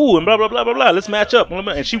that. That's cool. And blah, blah, blah, blah, blah. Let's match up.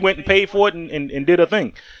 And she went and paid for it and did her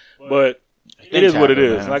thing. But it is what it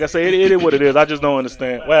is. Like I say, it is what it is. I just don't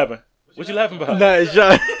understand. What happened? What you laughing about? Nah, it's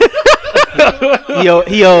John.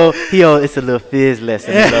 It's a little fizz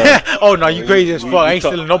lesson. Oh no, you crazy as fuck. I ain't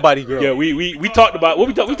stealing nobody, girl. Yeah, we talked about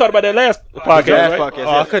we talked about that last podcast, right?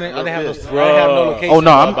 Oh, I didn't have no location. Oh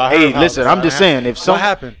no, listen, I'm just saying if something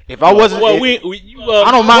happened, if I wasn't,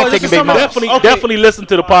 I don't mind taking big notes. Definitely listen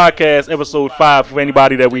to the podcast episode 5 for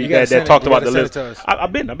anybody that talked about the list.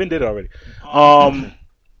 I've been did it already.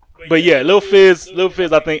 But yeah, Lil Fizz,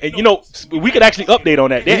 I think, you know, we could actually update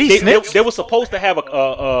on that. They were supposed to have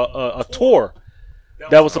a tour.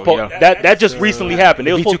 That was supposed that just recently happened.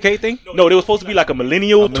 The B2K thing? No, they were supposed to be like a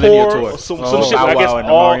millennial tour. Or some shit. I guess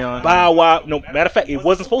all Bow Wow. No, matter of fact, it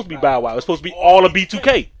wasn't supposed to be Bow Wow. It was supposed to be all of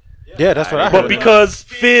B2K. Yeah, that's what I heard. But because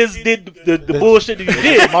Fizz did the bullshit that he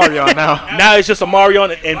did, Marion now it's just a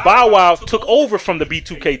Marion, and Bow Wow took over from the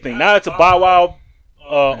B2K thing. Now it's a Bow Wow,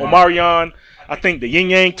 Omarion. I think the Yin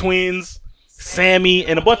Yang Twins, Sammy,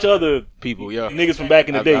 and a bunch of other people, niggas from back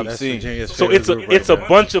in the day. I've seen. So it's a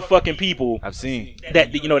bunch of fucking people. I've seen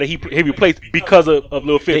that that he replaced because of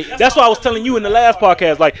Lil Fizz. That's why I was telling you in the last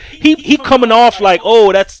podcast, like he coming off like,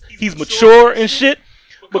 oh, he's mature and shit.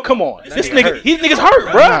 But come on, this nigga's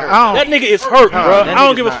hurt, bro. That nigga is hurt, bro. I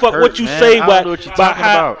don't give a fuck what you say about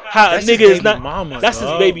how a nigga is not. That's his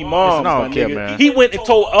baby mom. I don't care, man. He went and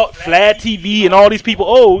told Vlad TV and all these people,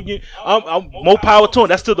 oh, I'm more power to him.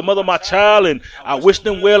 That's still the mother of my child, and I wish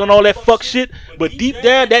them well and all that fuck shit. But deep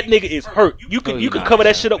down, that nigga is hurt. You can cover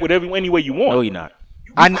that shit up with any way you want. No, you're not.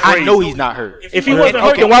 I know he's not hurt. If he wasn't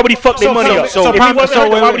hurt, then why would he fuck their money up? If he wasn't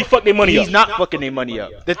hurt, then why would he fuck their money up? He's not fucking their money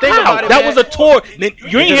up. The thing about it, that was a tour.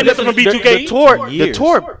 You ain't hear nothing from B2K. The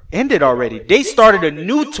tour ended already. They started a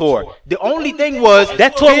new tour. The only thing was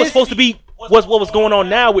that tour was supposed to be what was going on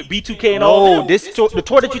now with B2K and all. No, the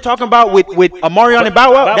tour that you're talking about with Omarion and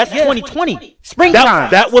Bow Wow, that's 2020 springtime.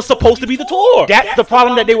 That was supposed to be the tour. That's the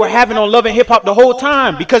problem that they were having on Love and Hip Hop the whole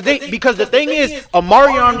time because the thing is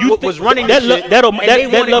Omarion was running that shit. That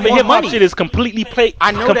Love and Hip Hop shit is completely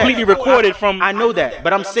recorded from. I know that,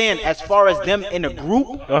 but I'm saying as far as them in a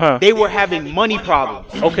group, they were having money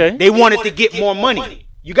problems. Okay, they wanted to get more money.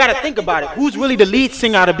 You got to think about it. Who's really the lead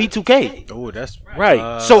singer out of B2K? Oh, that's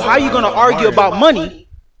right. So how you going to argue about money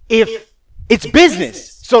if it's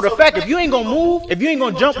business? So the fact, if you ain't going to move, if you ain't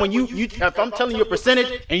going to jump when if I'm telling you a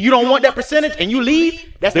percentage and you don't want that percentage and you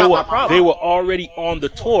leave, that's not my problem. They were already on the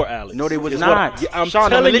tour, Alex. No, they was not. I'm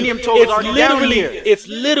telling you, it's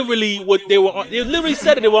literally what they were on. They literally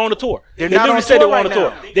said that they were on the tour. They literally said they were on the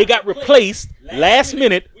tour. They got replaced last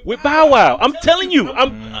minute with Bow Wow. I'm telling you,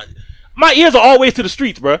 my ears are always to the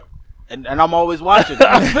streets, bro. And I'm always watching.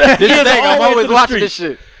 I'm always watching this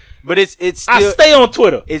shit. But it's still, I stay on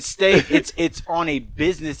Twitter. It's on a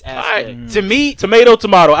business aspect. To me, tomato.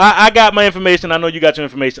 I got my information. I know you got your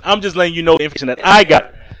information. I'm just letting you know the information that I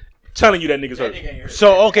got. Telling you that nigga's hurt.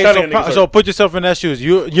 So okay, so put yourself in that shoes.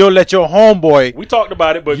 You'll let your homeboy. We talked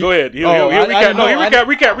about it, but go ahead.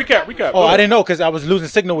 Recap. Oh, I didn't know because I was losing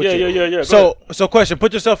signal with you. Yeah. So question.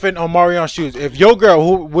 Put yourself in Omarion's shoes. If your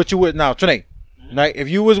girl, what you with now, Trinae, right? If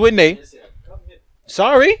you was with Nay,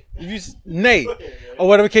 Nay, or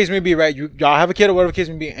whatever case may be, right? Y'all have a kid or whatever case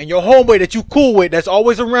may be, and your homeboy that you cool with, that's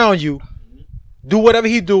always around you, do whatever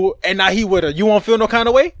he do, and now he with her. You won't feel no kind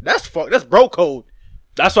of way? That's bro code.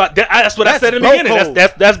 That's what I said in the beginning.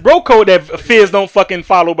 That's bro code that Fizz don't fucking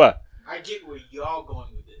follow by. I get where y'all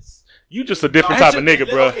going with this. You just a different type of nigga,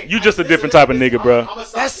 bro. You just a different type of nigga, bro.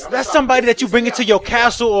 That's somebody that you bring into your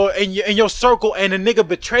castle or in your circle, and a nigga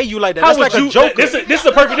betray you like that. That's like a joker. This is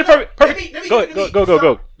a perfect.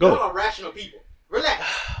 Go. Y'all are rational people. Relax.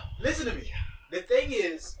 Listen to me. The thing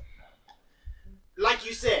is, like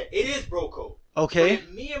you said, it is bro code. Okay. But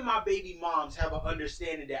if me and my baby moms have an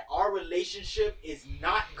understanding that our relationship is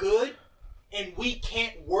not good and we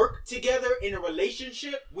can't work together in a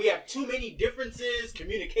relationship, we have too many differences,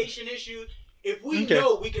 communication issues. If we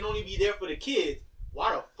know we can only be there for the kids,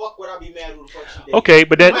 why the fuck would I be mad who the fuck she did? Okay,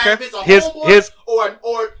 but that his or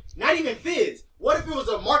not even Fizz. What if it was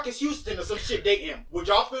a Marcus Houston or some shit dating him? Would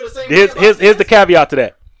y'all feel the same? Here's the caveat to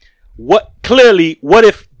that. What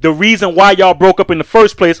if the reason why y'all broke up in the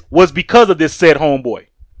first place was because of this said homeboy?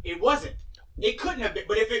 It wasn't. It couldn't have been.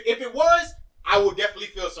 But if it was, I would definitely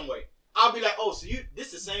feel some way. I'll be like, oh, so this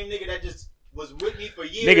is the same nigga that just was with me for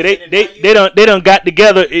years. Nigga, they done got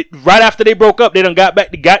together right after they broke up. They done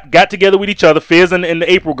got together with each other. Fizz and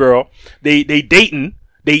the April girl. They dating.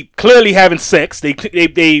 They clearly having sex.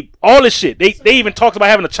 They all this shit. They even talked about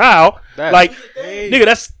having a child. Nigga,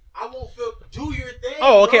 that's. I won't feel. Do your thing.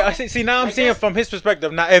 Oh, okay. I see. Now I'm seeing from his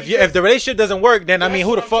perspective. Now, if the relationship doesn't work, then I mean,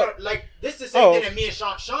 who the fuck? This is the same thing that me and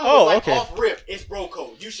Sean was like off rip. It's bro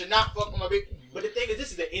code. You should not fuck with my bitch. But the thing is,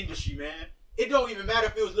 this is the industry, man. It don't even matter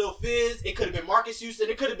if it was Lil Fizz. It could have been Marcus Houston.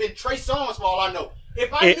 It could have been Trey Songz for all I know.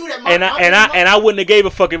 If I knew that, I wouldn't have gave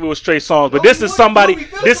a fuck if it was Trey Songz. But this is somebody.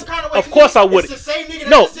 This, of course, I would. It's the same nigga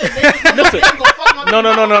that listen.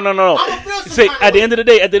 No. See, at the end of the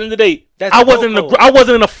day, I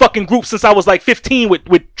wasn't in a fucking group since I was like 15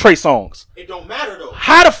 with Trey Songz. It don't matter though.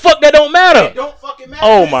 How the fuck that don't matter? It don't fucking matter.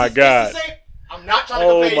 Oh my god. I'm not trying to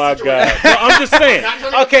compare. Oh my god. No, I'm just saying.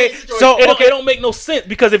 Okay, so it don't make no sense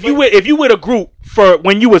because if you with a group for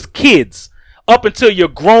when you was kids up until you're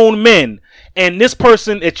grown men. And this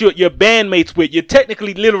person that you're bandmates with, you're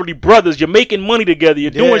technically literally brothers. You're making money together.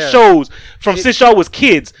 You're doing shows since y'all was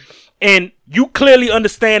kids. And you clearly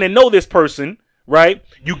understand and know this person, right?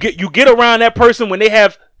 You get around that person when they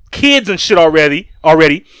have kids and shit already.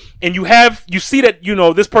 And you see that,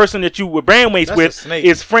 this person that you were bandmates with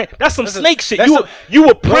is friend. That's some snake shit. You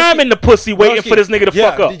were priming the pussy waiting for this nigga to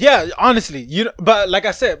fuck up. Yeah, honestly. But like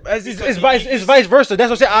I said, it's vice versa. That's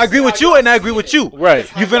what I'm saying. I agree with you and I agree with you. Right.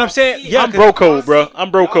 You feel what I'm saying? Yeah, I'm bro code, bro.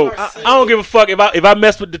 I'm bro code. I don't give a fuck if I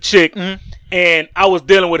mess with the chick and I was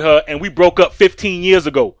dealing with her and we broke up 15 years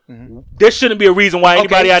ago. There shouldn't be a reason why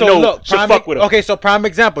anybody I know should fuck with her. Okay, so prime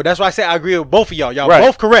example. That's why I say I agree with both of y'all. Y'all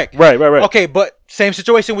both correct. Right. Okay, but same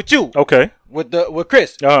situation with you. Okay. With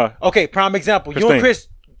Chris. Okay, prime example. Christine. You and Chris.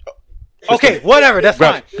 Okay, whatever. That's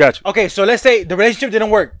fine. Gotcha. Okay, so let's say the relationship didn't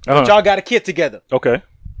work, but y'all got a kid together. Okay.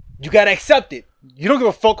 You gotta accept it. You don't give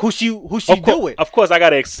a fuck who she do with. Of course, I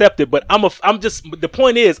gotta accept it, but I'm just. The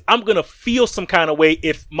point is, I'm gonna feel some kind of way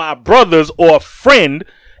if my brothers or a friend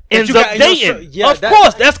ends up dating. Of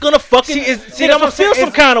course, that's gonna fucking. I'm gonna feel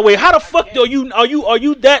some kind of way. How the fuck are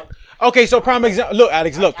you that? Okay, so prime example. Look,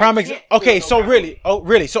 Alex. Look, prime example. Okay, so really.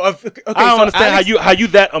 So if, okay, I don't understand Alex, how you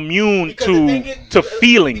that immune to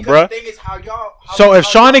feeling, bruh. So if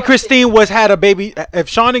Sean and Christine had a baby, if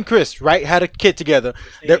Sean and Chris had a kid together,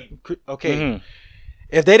 if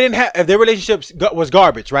they didn't have, if their relationship was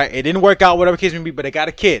garbage, right? It didn't work out, whatever case may be, but they got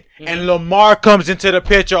a kid, and Lamar comes into the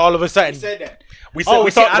picture all of a sudden. He said that. We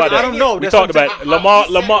talked about that. I don't know. We talked about it. Lamar.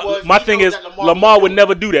 My thing is, Lamar would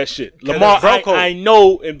never do that shit. Lamar, I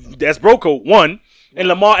know, and that's bro code, one. And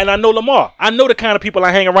Lamar, and I know Lamar. I know the kind of people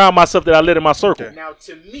I hang around myself that I let in my circle. Okay. Now,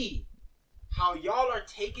 to me, how y'all are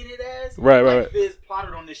taking it as, right. Fizz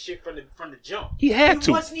plotted on this shit from the jump. He had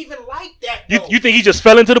to. It wasn't even like that, though. You think he just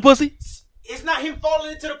fell into the pussy? It's not him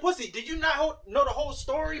falling into the pussy. Did you not know the whole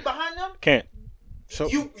story behind them? Can't. So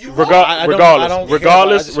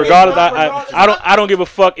regardless, I don't give a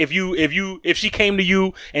fuck if she came to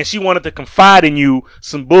you and she wanted to confide in you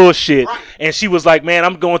some bullshit and she was like, man,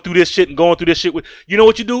 I'm going through this shit with, you know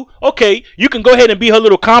what you do? Okay, you can go ahead and be her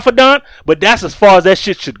little confidant, but that's as far as that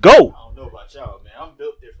shit should go. I don't know about y'all, man. I'm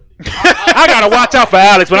built differently. I gotta watch out for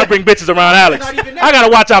Alex when I bring bitches around Alex. I gotta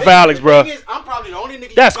watch out for Alex, bro. I'm probably the only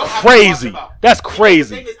nigga. That's crazy. That's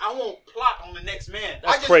crazy. The thing is, I won't plot on the next man.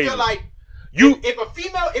 That's I just crazy. feel like. If a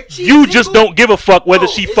female, if she's you single, just don't give a fuck whether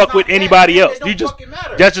she fuck with anybody else. You just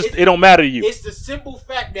it don't matter to you. It's the simple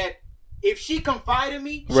fact that if she confide in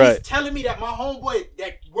me, she's telling me that my homeboy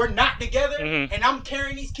that we're not together and I'm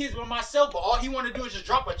carrying these kids by myself, but all he want to do is just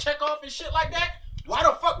drop a check off and shit like that. Why the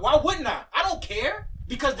fuck? Why wouldn't I? I don't care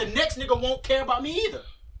because the next nigga won't care about me either.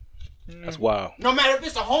 That's wild. No matter if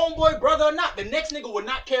it's a homeboy, brother or not, the next nigga will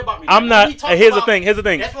not care about me. I'm not. Here's the thing.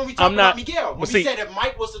 That's when we talk about Miguel. When we said if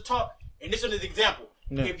Mike was to talk. And this is an example.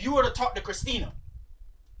 Yeah. If you were to talk to Christina,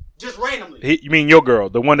 just randomly. You mean your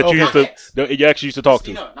girl, the one that you actually used to talk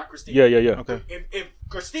Christina, to? Not Christina. Yeah. Okay. If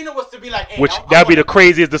Christina was to be like, hey, which that'd be the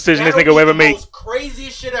craziest decision this nigga will ever make.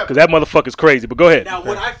 Craziest shit ever. Because that motherfucker's crazy. But go ahead. Now,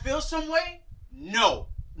 would I feel some way? No,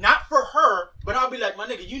 not for her. But I'll be like, my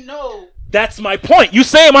nigga, you know. That's my point. You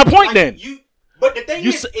saying my point then? But the thing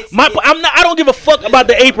is, I don't give a fuck about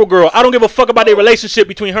the April girl. I don't give a fuck about their relationship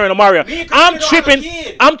between her and Amaria. I'm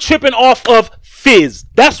tripping off of Fizz.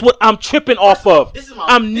 That's what I'm tripping off of.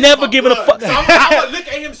 I'm never giving a fuck. So I'm gonna look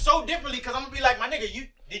at him so differently because I'm gonna be like, my nigga,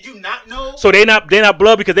 Did you not know? So they're not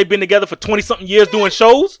blood because they've been together for 20-something years doing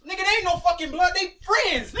shows? Nigga, they ain't no fucking blood. They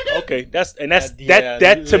friends, nigga. Okay,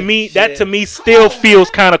 that to me still feels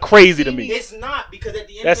kind of crazy to me. It's not because at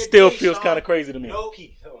the end that of the still day, feels Sean, kind of crazy to me. No, at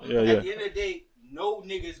the end of the day, no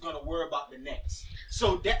nigga is gonna worry about the next.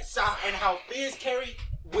 So that's and how Fizz carried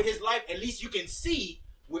with his life. At least you can see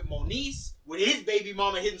with Moniece, with his baby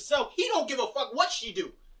mama himself. He don't give a fuck what she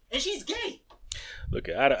do, and she's gay. Look,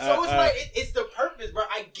 it's the purpose, bro.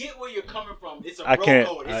 I get where you're coming from. It's a I can't.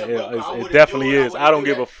 code. It definitely is. I don't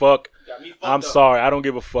give a fuck. I'm sorry. I don't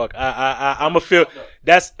give a fuck. I'm a feel.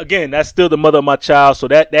 That's still the mother of my child. So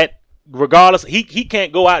that regardless, he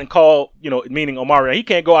can't go out and call, meaning Omarion. He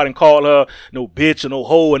can't go out and call her no bitch or no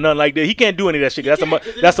hoe or nothing like that. He can't do any of that shit.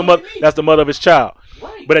 That's the mother of his child.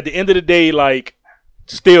 Right. But at the end of the day, like,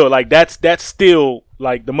 still, like that's still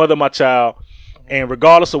like the mother of my child. And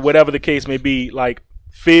regardless of whatever the case may be, like,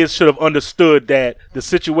 Fizz should have understood that the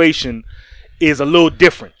situation is a little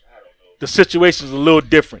different. The situation is a little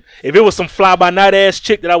different. If it was some fly-by-night ass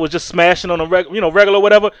chick that I was just smashing on a regular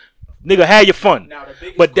whatever, nigga, have your fun.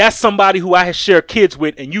 But that's somebody who I share kids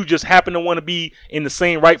with, and you just happen to want to be in the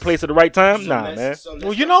same right place at the right time? Man.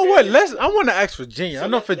 Well, you know what? I want to ask Virginia. I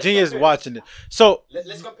know Virginia's watching it. So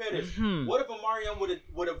let's compare this. What if Omarion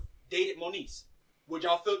would have dated Moniece? Would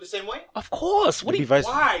y'all feel the same way? Of course.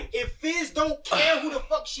 Why? If Fizz don't care who the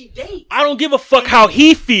fuck she dates. I don't give a fuck how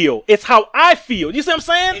he feel. It's how I feel. You see what I'm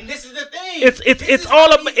saying? And this is the thing.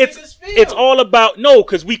 It's all about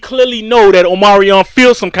because we clearly know that Omarion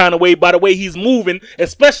feels some kind of way by the way he's moving,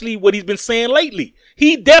 especially what he's been saying lately.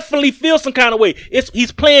 He definitely feels some kind of way.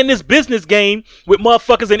 He's playing this business game with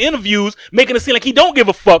motherfuckers in interviews, making it seem like he don't give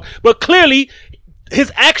a fuck, but clearly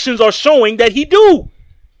his actions are showing that he do.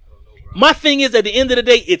 My thing is, at the end of the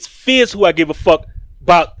day, it's Fizz who I give a fuck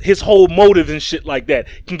about his whole motives and shit like that.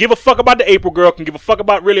 Can give a fuck about the April girl, can give a fuck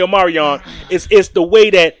about really Omarion. It's the way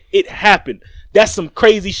that it happened. That's some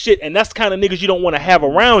crazy shit, and that's the kind of niggas you don't want to have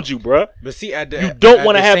around you, bruh. But see, you don't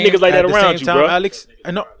want to have niggas like that around you, bruh. Alex,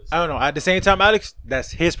 I don't know. At the same time, Alex,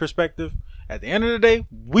 that's his perspective. At the end of the day,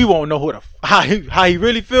 we won't know how he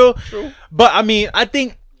really feel. True. But I mean, I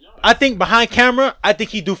think behind camera, I think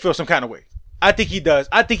he do feel some kind of way. I think he does.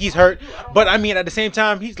 I think he's hurt. But I mean, at the same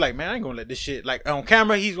time, he's like, man, I ain't gonna let this shit. Like, on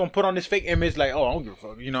camera, he's gonna put on this fake image, like, oh, I don't give a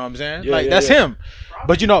fuck. You know what I'm saying? That's him.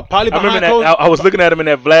 But probably behind closed. I was looking at him in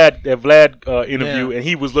that Vlad interview, and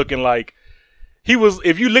he was looking like he was.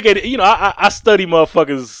 If you look at it, I study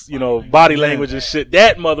motherfuckers, body language and shit.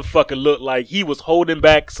 That motherfucker looked like he was holding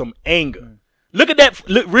back some anger. Look at that.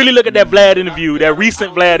 Really look at that Vlad interview, that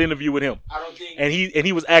recent Vlad interview with him. And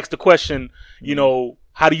he was asked the question,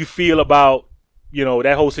 how do you feel about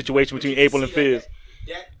that whole situation between April and Fizz?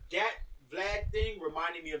 That Vlad thing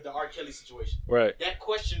reminded me of the R. Kelly situation. Right. That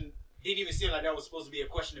question didn't even seem like that was supposed to be a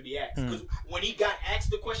question to be asked. Because when he got asked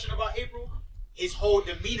the question about April, his whole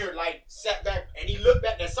demeanor sat back and he looked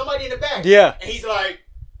back. There's somebody in the back. Yeah. And he's like,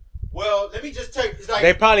 well, let me just take. It's like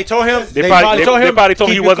they probably told him. They probably told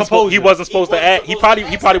him he wasn't supposed to act. He probably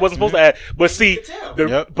wasn't supposed to act. But see,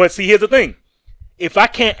 here's the thing. If I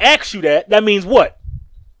can't ask you that means what?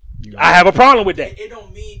 I have a problem with that. It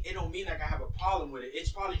don't mean like I have a problem with it.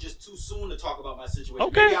 It's probably just too soon to talk about my situation.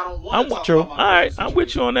 Okay, maybe I don't want to talk about my All right, I'm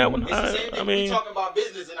with you on that one. It's the same thing. We talking about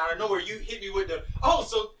business, and out of nowhere you hit me with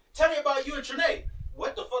so tell me about you and Trinae.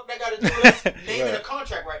 What the fuck that got to do with us naming a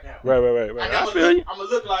contract right now? Right. I feel you. I'm gonna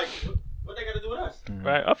look like what they got to do with us?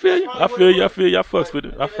 Right, I feel you. I fucks with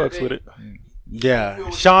it. I fucks with it.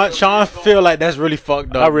 Yeah, Sean feel like that's really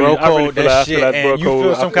fucked up. I really feel that shit, and you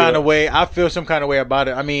feel some kind of way. I feel some kind of way about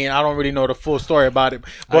it. I mean, I don't really know the full story about it,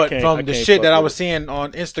 but from the shit that I was seeing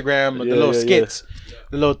on Instagram, the little skits,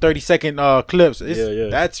 the little 30-second clips,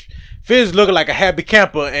 that's Fizz looking like a happy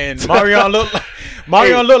camper, and Marion look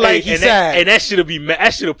like he's sad. And that should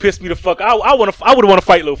have pissed me the fuck. I would want to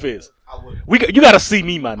fight Lil Fizz. You gotta see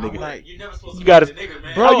me, my nigga. You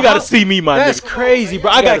gotta see me, my nigga. That's crazy,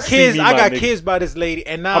 bro. I got kids. I got kids by this lady,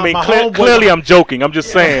 and now clearly I'm joking. I'm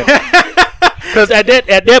just saying. Because at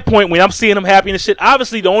that point, when I'm seeing him happy and shit,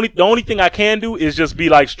 obviously the only thing I can do is just be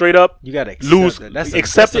like straight up. You gotta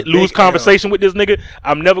accept it. Lose conversation with this nigga.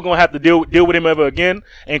 I'm never gonna have to deal with him ever again.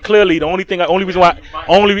 And clearly, I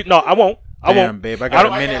won't. Damn, babe, I got a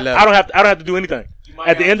minute left. I don't have to do anything.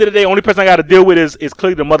 At the end of the day, the only person I got to deal with is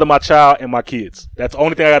clearly the mother of my child and my kids. That's the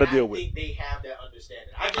only thing I got to deal with. I think they have that understanding.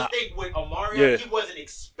 I just think with Omarion, he wasn't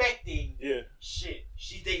expecting shit.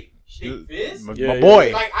 She Fizz? My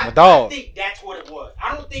boy, my dog. I think that's what it was.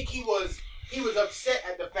 I don't think he was upset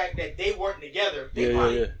at the fact that they weren't together.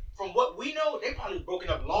 From what we know, they probably broken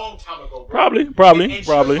up a long time ago, bro. Probably. And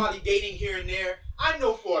she was probably dating here and there. I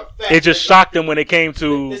know for a fact. it just shocked him when it came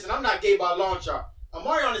to. Listen, I'm not gay by long shot.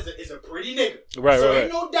 Omarion is a pretty nigga. Right, so right.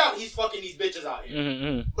 ain't no doubt he's fucking these bitches out here.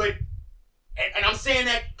 Mm-hmm. But and I'm saying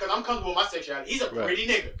that because I'm comfortable with my sexuality. He's a pretty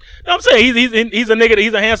nigga. No, I'm saying he's a nigga.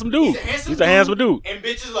 He's a handsome dude. He's a handsome dude. And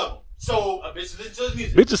bitches love him. So a bitch listen to his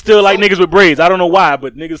music. Bitches still like niggas with braids. I don't know why,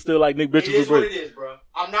 but niggas still like bitches with braids. It is what it is, bro.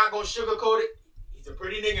 I'm not gonna sugarcoat it. He's a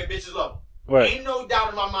pretty nigga and bitches love him. Right. Ain't no doubt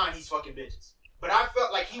in my mind he's fucking bitches. But I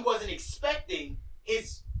felt like he wasn't expecting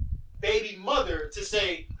his baby mother to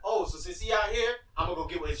say, "Oh, so since he out here, I'm gonna go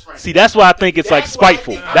get with his friend." See, that's why I think it's like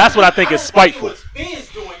spiteful. That's what I think is spiteful. I don't think it was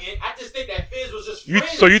Fizz doing it. I just think that Fizz was just.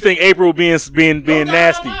 So you think April being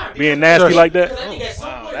nasty like that? I think at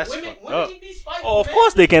some point women can be spiteful. Oh, of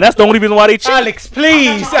course they can. That's the only reason why they cheat. Alex,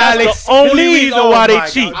 please. That's the only reason why they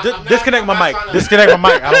cheat. Disconnect my mic. Disconnect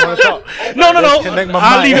my mic. I don't want to talk. No. Disconnect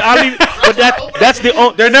my mic. I'll leave. But that's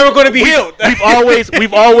the. They're never going to be healed.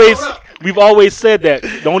 We've always said that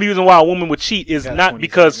the only reason why a woman would cheat is not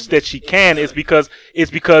because that she can. It's because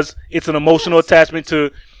it's an emotional attachment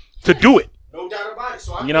to do it. No doubt about it.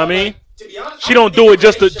 So you know what I mean? To be honest, she don't do it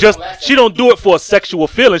she don't do it for a sexual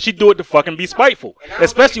feeling. She do it to fucking be spiteful,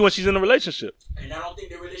 especially when she's in a relationship. And I don't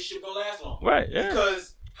think the relationship gonna last long. Right? Yeah.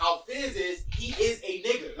 Because how Fizz is, he is a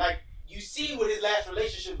nigga. Like you see what his last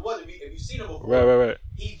relationship was. If you've seen him before, right.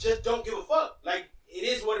 He just don't give a fuck. Like it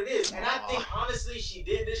is what it is. And I think honestly, she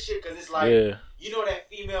did this shit because it's like, you know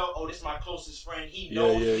that female. Oh, this is my closest friend. He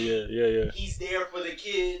knows me. Yeah. He's there for the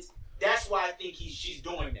kids. That's why I think she's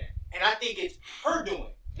doing that. And I think it's her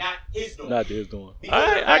doing. Not his doing. Not his doing.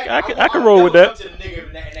 I can roll with that.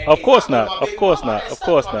 Of course not. Of course.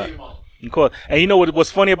 And you know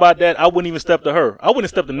what's funny about that? I wouldn't even step to her. I wouldn't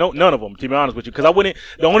step to none of them, to be honest with you, because I wouldn't.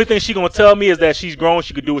 The only thing she gonna tell me is that she's grown.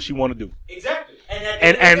 She could do what she want to do. Exactly.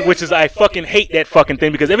 And which is I fucking hate that fucking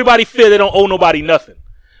thing because everybody feel they don't owe nobody nothing.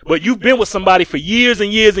 But you've been with somebody for years and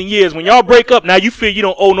years and years. When y'all break up, now you feel you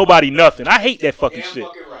don't owe nobody nothing. I hate that fucking shit.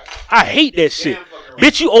 I hate that shit.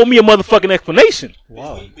 Bitch, you owe me a motherfucking explanation.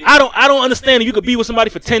 Wow. I don't understand that you could be with somebody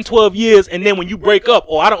for 10, 12 years and then when you break up,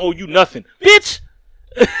 I don't owe you nothing. Bitch!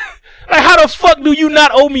 Like, how the fuck do you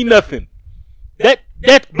not owe me nothing? That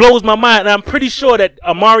blows my mind. And I'm pretty sure that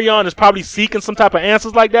Omarion is probably seeking some type of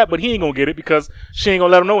answers like that, but he ain't gonna get it because she ain't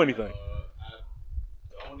gonna let him know anything. The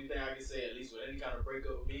only thing I can say, at least with any kind of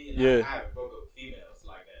breakup with me, I haven't broke up with females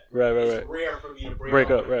like that. Right. It's rare for me to break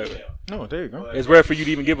up with a female. No, there you go. It's rare for you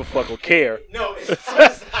to even give a fuck or care. No, it's not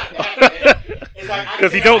that, man.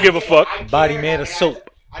 Because he don't give a fuck. Body made of soap.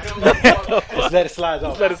 I don't give a fuck. Just let it slide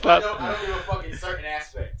off. Let it slide. I don't give a fuck in certain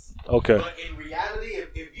aspects. Okay. But in reality,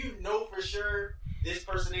 if you know for sure this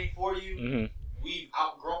person ain't for you, we've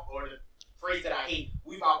outgrown, or the phrase that I hate,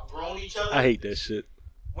 we've outgrown each other. I hate that shit.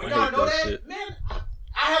 When y'all know that, shit. Man,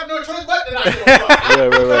 I have no choice but to not give a fuck.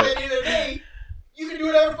 Because at the end of the day, you can do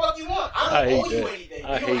whatever the fuck you want. I don't owe you anything. You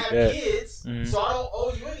don't have kids, so I don't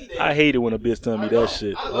owe you anything. I hate it when a bitch tell me that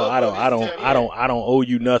shit. I don't owe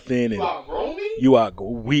you nothing. You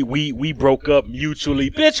outgrown me? We broke up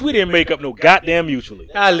mutually. Bitch, we didn't make up no goddamn mutually.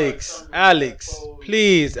 Alex,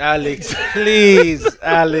 please, Alex.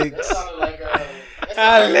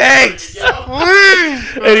 Alex.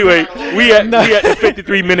 Anyway, we at the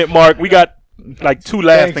 53-minute mark. We got like two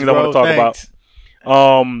last things I want to talk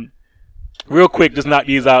about. Real quick, just knock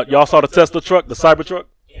these out. Y'all saw the Tesla truck, the Cybertruck?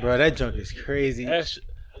 Bro, that junk is crazy.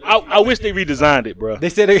 I wish they redesigned it, bro. They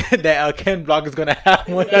said that Ken Block is gonna have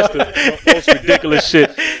one. That's the most ridiculous shit.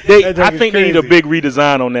 I think they need a big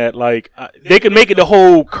redesign on that. Like they could make it the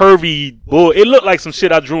whole curvy bull. It looked like some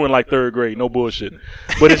shit I drew in like third grade. No bullshit.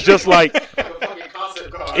 But it's just like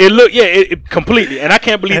it completely. And I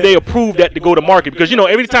can't believe they approved that to go to market because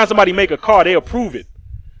every time somebody make a car, they approve it.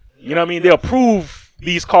 You know what I mean? They approve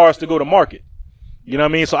these cars to go to market. You know what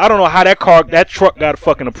I mean? So I don't know how that truck got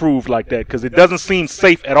fucking approved like that because it doesn't seem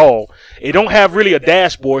safe at all. It don't have really a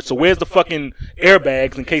dashboard, so where's the fucking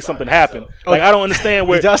airbags in case something happened? Like I don't understand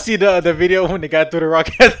where. Did y'all see the video when they got through the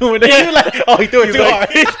rocket? When they were like, he threw it too hard.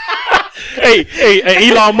 hey,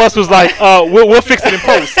 Elon Musk was like, we'll fix it in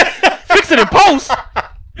post. Fix it in post?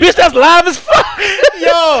 Bitch, that's live as fuck.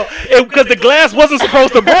 Yo, because the glass wasn't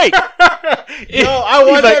supposed to break. I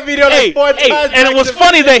watched that video like 4 times. And it was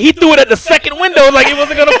funny that he threw it at the second window like it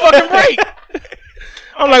wasn't gonna fucking break.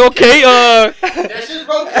 I'm like, okay, that shit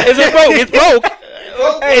broke. Is it broke? It's broke.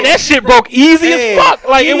 Hey, that shit broke easy as fuck.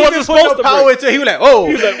 Like it wasn't supposed to power break. He was like, all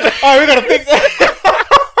right, we're gonna fix it.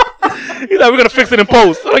 He's like, we're gonna fix it in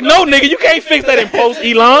post. I'm like, no, nigga, you can't fix that in post,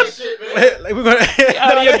 Elon. like we're gonna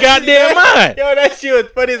out of your goddamn mind. Yo, that shit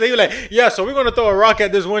was funny. He was like, yeah, so we're gonna throw a rock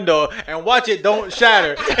at this window and watch it don't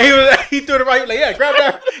shatter. And he threw the rock. He was like, yeah,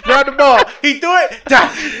 grab the ball. He threw it.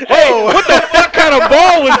 Hey, what the fuck kind of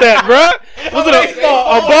ball was that, bro? Was it a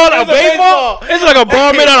baseball? It's like a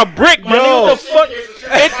ball made out of brick, man. What the fuck?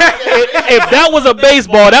 If that was a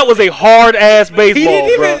baseball, that was a hard ass baseball,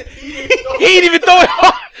 bro. He didn't even throw it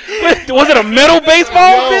hard. Was it a metal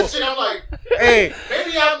baseball, bitch? I'm like, hey,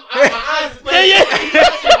 maybe my eyes is playing. Yeah.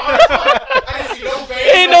 I didn't see no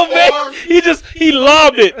veins. Ain't no veins. He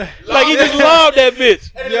lobbed it. Like he just lobbed that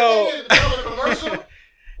bitch. And yo. Commercial.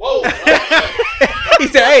 Whoa. He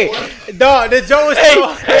said, hey, dog, the joke is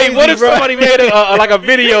so crazy, hey, what if somebody made like a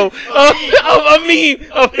video of a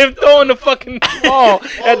meme of him throwing the fucking ball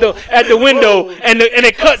at the window and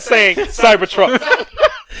it cuts saying Cybertruck.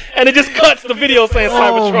 And it just cuts the video saying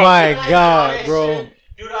Cybertruck. Oh my god, bro.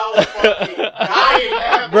 Dude, I was fucking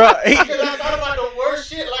dying, bro. Because I thought about the worst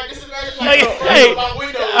shit. Like, this is my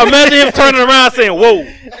window. Imagine him turning around saying, whoa,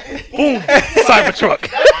 boom, Cybertruck.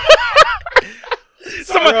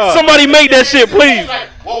 Somebody make that shit, please. Like,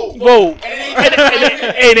 whoa.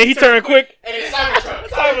 And then he turned quick. And it's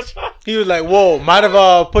Cybertruck. He was like, whoa, might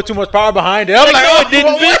have put too much power behind it. I'm like, no, it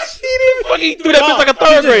didn't, bitch. He threw that bitch like a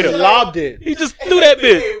third grader. He lobbed it. He just threw that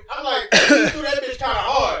bitch. I'm like, he threw that bitch kind of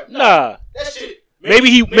hard. Nah. That shit.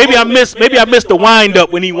 Maybe I missed the wind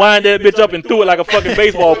up when he wind that bitch up and threw it like a fucking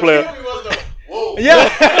baseball player. Whoa. Yeah.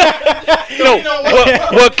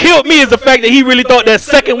 What killed me is the fact that he really thought that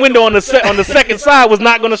second window on the second side was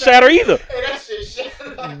not gonna shatter either. Hey, that shit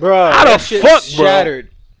shattered. Bro, how the fuck, shattered.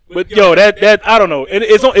 But yo, that I don't know.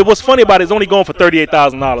 It was funny about it. It's only going for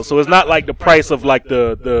 $38,000, so it's not like the price of like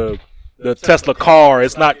the Tesla car.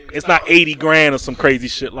 It's not $80,000 or some crazy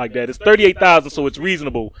shit like that. It's $38,000, so it's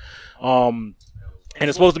reasonable. And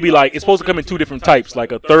it's supposed to come in two different types,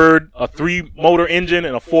 like a 3-motor engine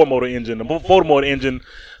and a 4-motor engine. The 4-motor engine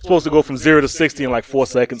is supposed to go from 0 to 60 in like 4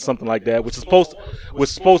 seconds, something like that, which is supposed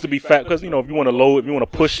to be fast because if you want to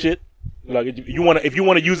push shit, like if you want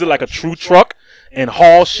to use it like a true truck and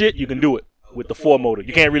haul shit, you can do it with the 4-motor.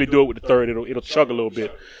 You can't really do it with the 3rd. It'll chug a little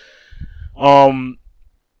bit.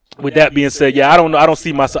 With that being said, yeah, I don't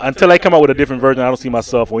see myself until they come out with a different version. I don't see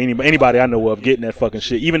myself or anybody I know of getting that fucking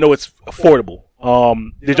shit, even though it's affordable.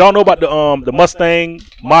 Did y'all know about the Mustang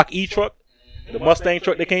Mach-E truck, the Mustang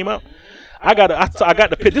truck that came out? I got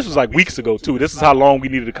the pit. This was like weeks ago too. This is how long we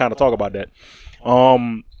needed to kind of talk about that.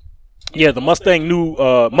 Yeah, the Mustang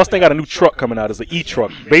got a new truck coming out. It's an E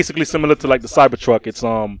truck, basically similar to like the Cybertruck. It's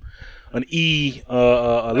an E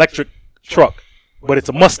electric truck. But it's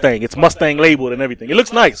a Mustang. It's Mustang labeled and everything. It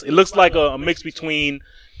looks nice. It looks like a mix between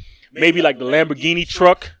maybe like the Lamborghini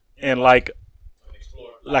truck and like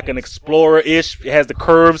an Explorer-ish. It has the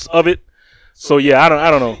curves of it. So yeah, I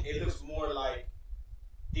don't know. It looks more like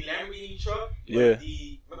the Lamborghini truck. Yeah.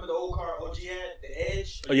 Remember the old car OG had? The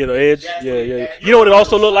Edge? Oh yeah, the Edge. Yeah. You know what it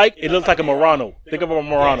also looked like? It looks like a Murano. Think of a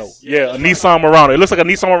Murano. Yes. Yeah, a Nissan Murano. It looks like a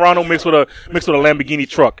Nissan Murano mixed with a Lamborghini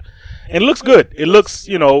truck. And it looks good. It looks,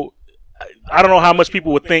 I don't know how much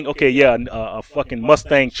people would think, okay, yeah, a fucking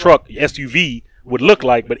Mustang truck SUV would look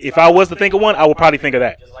like, but if I was to think of one, I would probably think of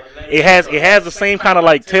that. It has the same kind of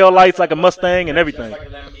like tail lights like a Mustang and everything.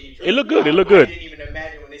 It looked good. I didn't even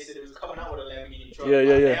imagine when they said it was coming out with a Lamborghini truck. Yeah.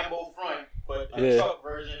 Lambo front, but a truck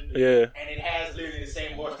version. Yeah. And it has literally the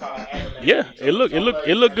same horsepower as a Lamborghini. Yeah, it looked good.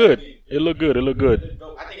 It looked good.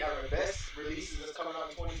 I think our best releases that's coming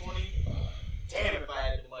out in 2020. Damn, if I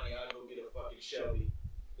had the money, I'd go get a fucking Shelby.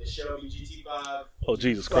 The Shelby GT5. Oh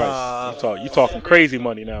Jesus Christ! You talking crazy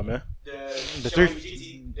money now, man. The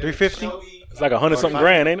 350. It's like $100-something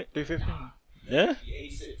grand, ain't it? 350. Yeah.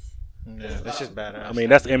 Yeah, that's just badass. I mean,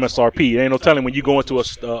 that's the MSRP. There ain't no telling when you go into a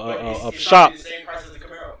shop. The same price as the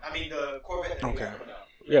Camaro. I mean, the Corvette. Okay.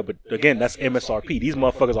 Yeah, but again, that's MSRP. These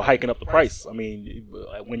motherfuckers are hiking up the price. I mean,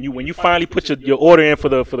 when you finally put your order in for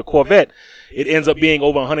the Corvette, it ends up being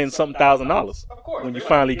over $100,000. Of course. When you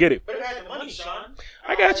finally get it. But if I had the money, Sean.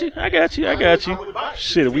 I got you.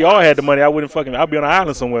 Shit, if we all had the money, I'd be on an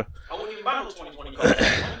island somewhere. I wouldn't even buy no 2020 car.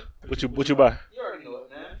 What you buy? You already know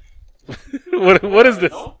it, man. What is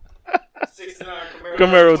this? 69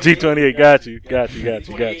 Camaro G28. Got you.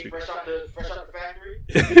 Fresh out the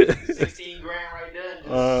factory. 16 grand right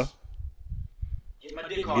there. Get my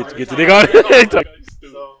dick on. Get the dick on it.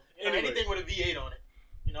 So anything with a V8 on it,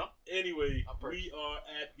 Anyway, we are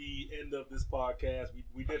at the end of this podcast.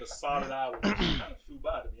 We did a solid hour. It kind of flew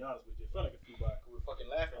by, to be honest with you. It felt like it flew by. We were fucking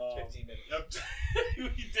laughing for 15 minutes.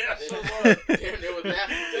 We damn sure was. They were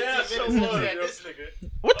laughing for 15 minutes. This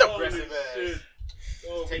nigga. What the? Aggressive ass.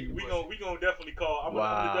 We gonna definitely call. I'm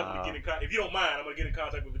gonna definitely get in contact. If you don't mind, I'm gonna get in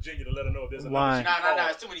contact with Virginia to let her know if there's another. Nah.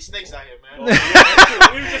 It's too many snakes out here, man.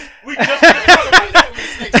 We just too many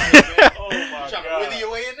snakes out here, man. Oh my God. Trying to wither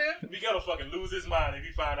your way in there? We gotta fucking lose his mind if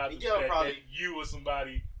he find out that you or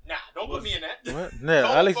somebody. Nah, don't put me in that. What? No,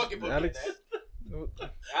 Alex. Look at me, Alex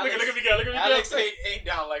ain't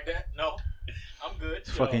down like that. No. I'm good.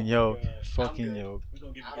 Fucking yoke. Fucking yoke. We're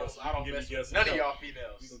gonna give you guys I don't mess with none of y'all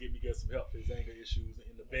females. We're gonna give you guys some help for his anger issues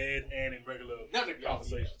in the bed and in regular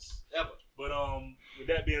conversations. Ever. But with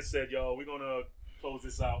that being said, y'all, we're gonna close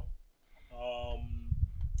this out.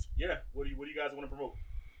 Yeah. What do you guys want to promote?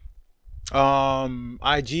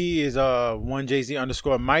 IG is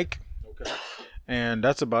 1JZ_Mike. Okay. And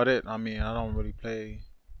that's about it. I mean, I don't really play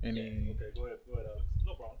any. Yeah. Okay, go ahead, Alex.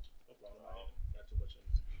 No problem. Not too much.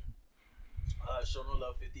 Show No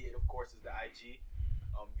Love 58, of course, is the IG.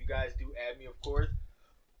 If you guys do add me, of course,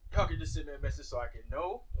 y'all can just send me a message so I can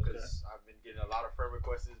know, because I've been getting a lot of friend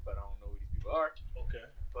requests, but I don't know who these people are. Okay.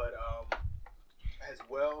 But as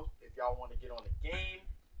well, if y'all want to get on the game,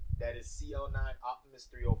 that is CL9 Optimus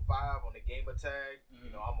 305 on the gamer tag. You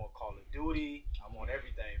know, I'm on Call of Duty. I'm on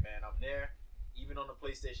everything, man. I'm there. Even on the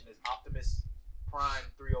PlayStation, it's Optimus Prime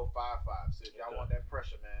 3055. So if y'all want that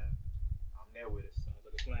pressure, man, I'm there with it. Sounds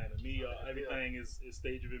like a plan. And me, everything is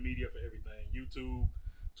Stage Driven Media for everything. YouTube,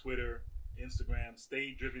 Twitter, Instagram,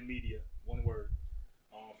 Stage Driven Media, one word,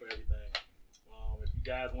 for everything. If you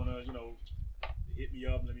guys want to, hit me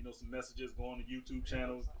up, let me know some messages, go on the YouTube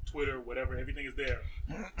channels, Twitter, whatever, everything is there.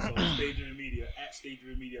 So Stage Driven Media, at Stage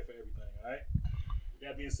Driven Media for everything, all right? With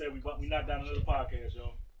that being said, we knocked down another podcast,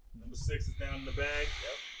 y'all. Number 6 is down in the bag.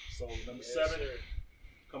 Yep. So number 7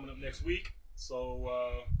 coming up next week. So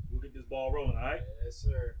we'll get this ball rolling, all right? Yes,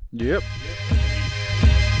 sir. Yep.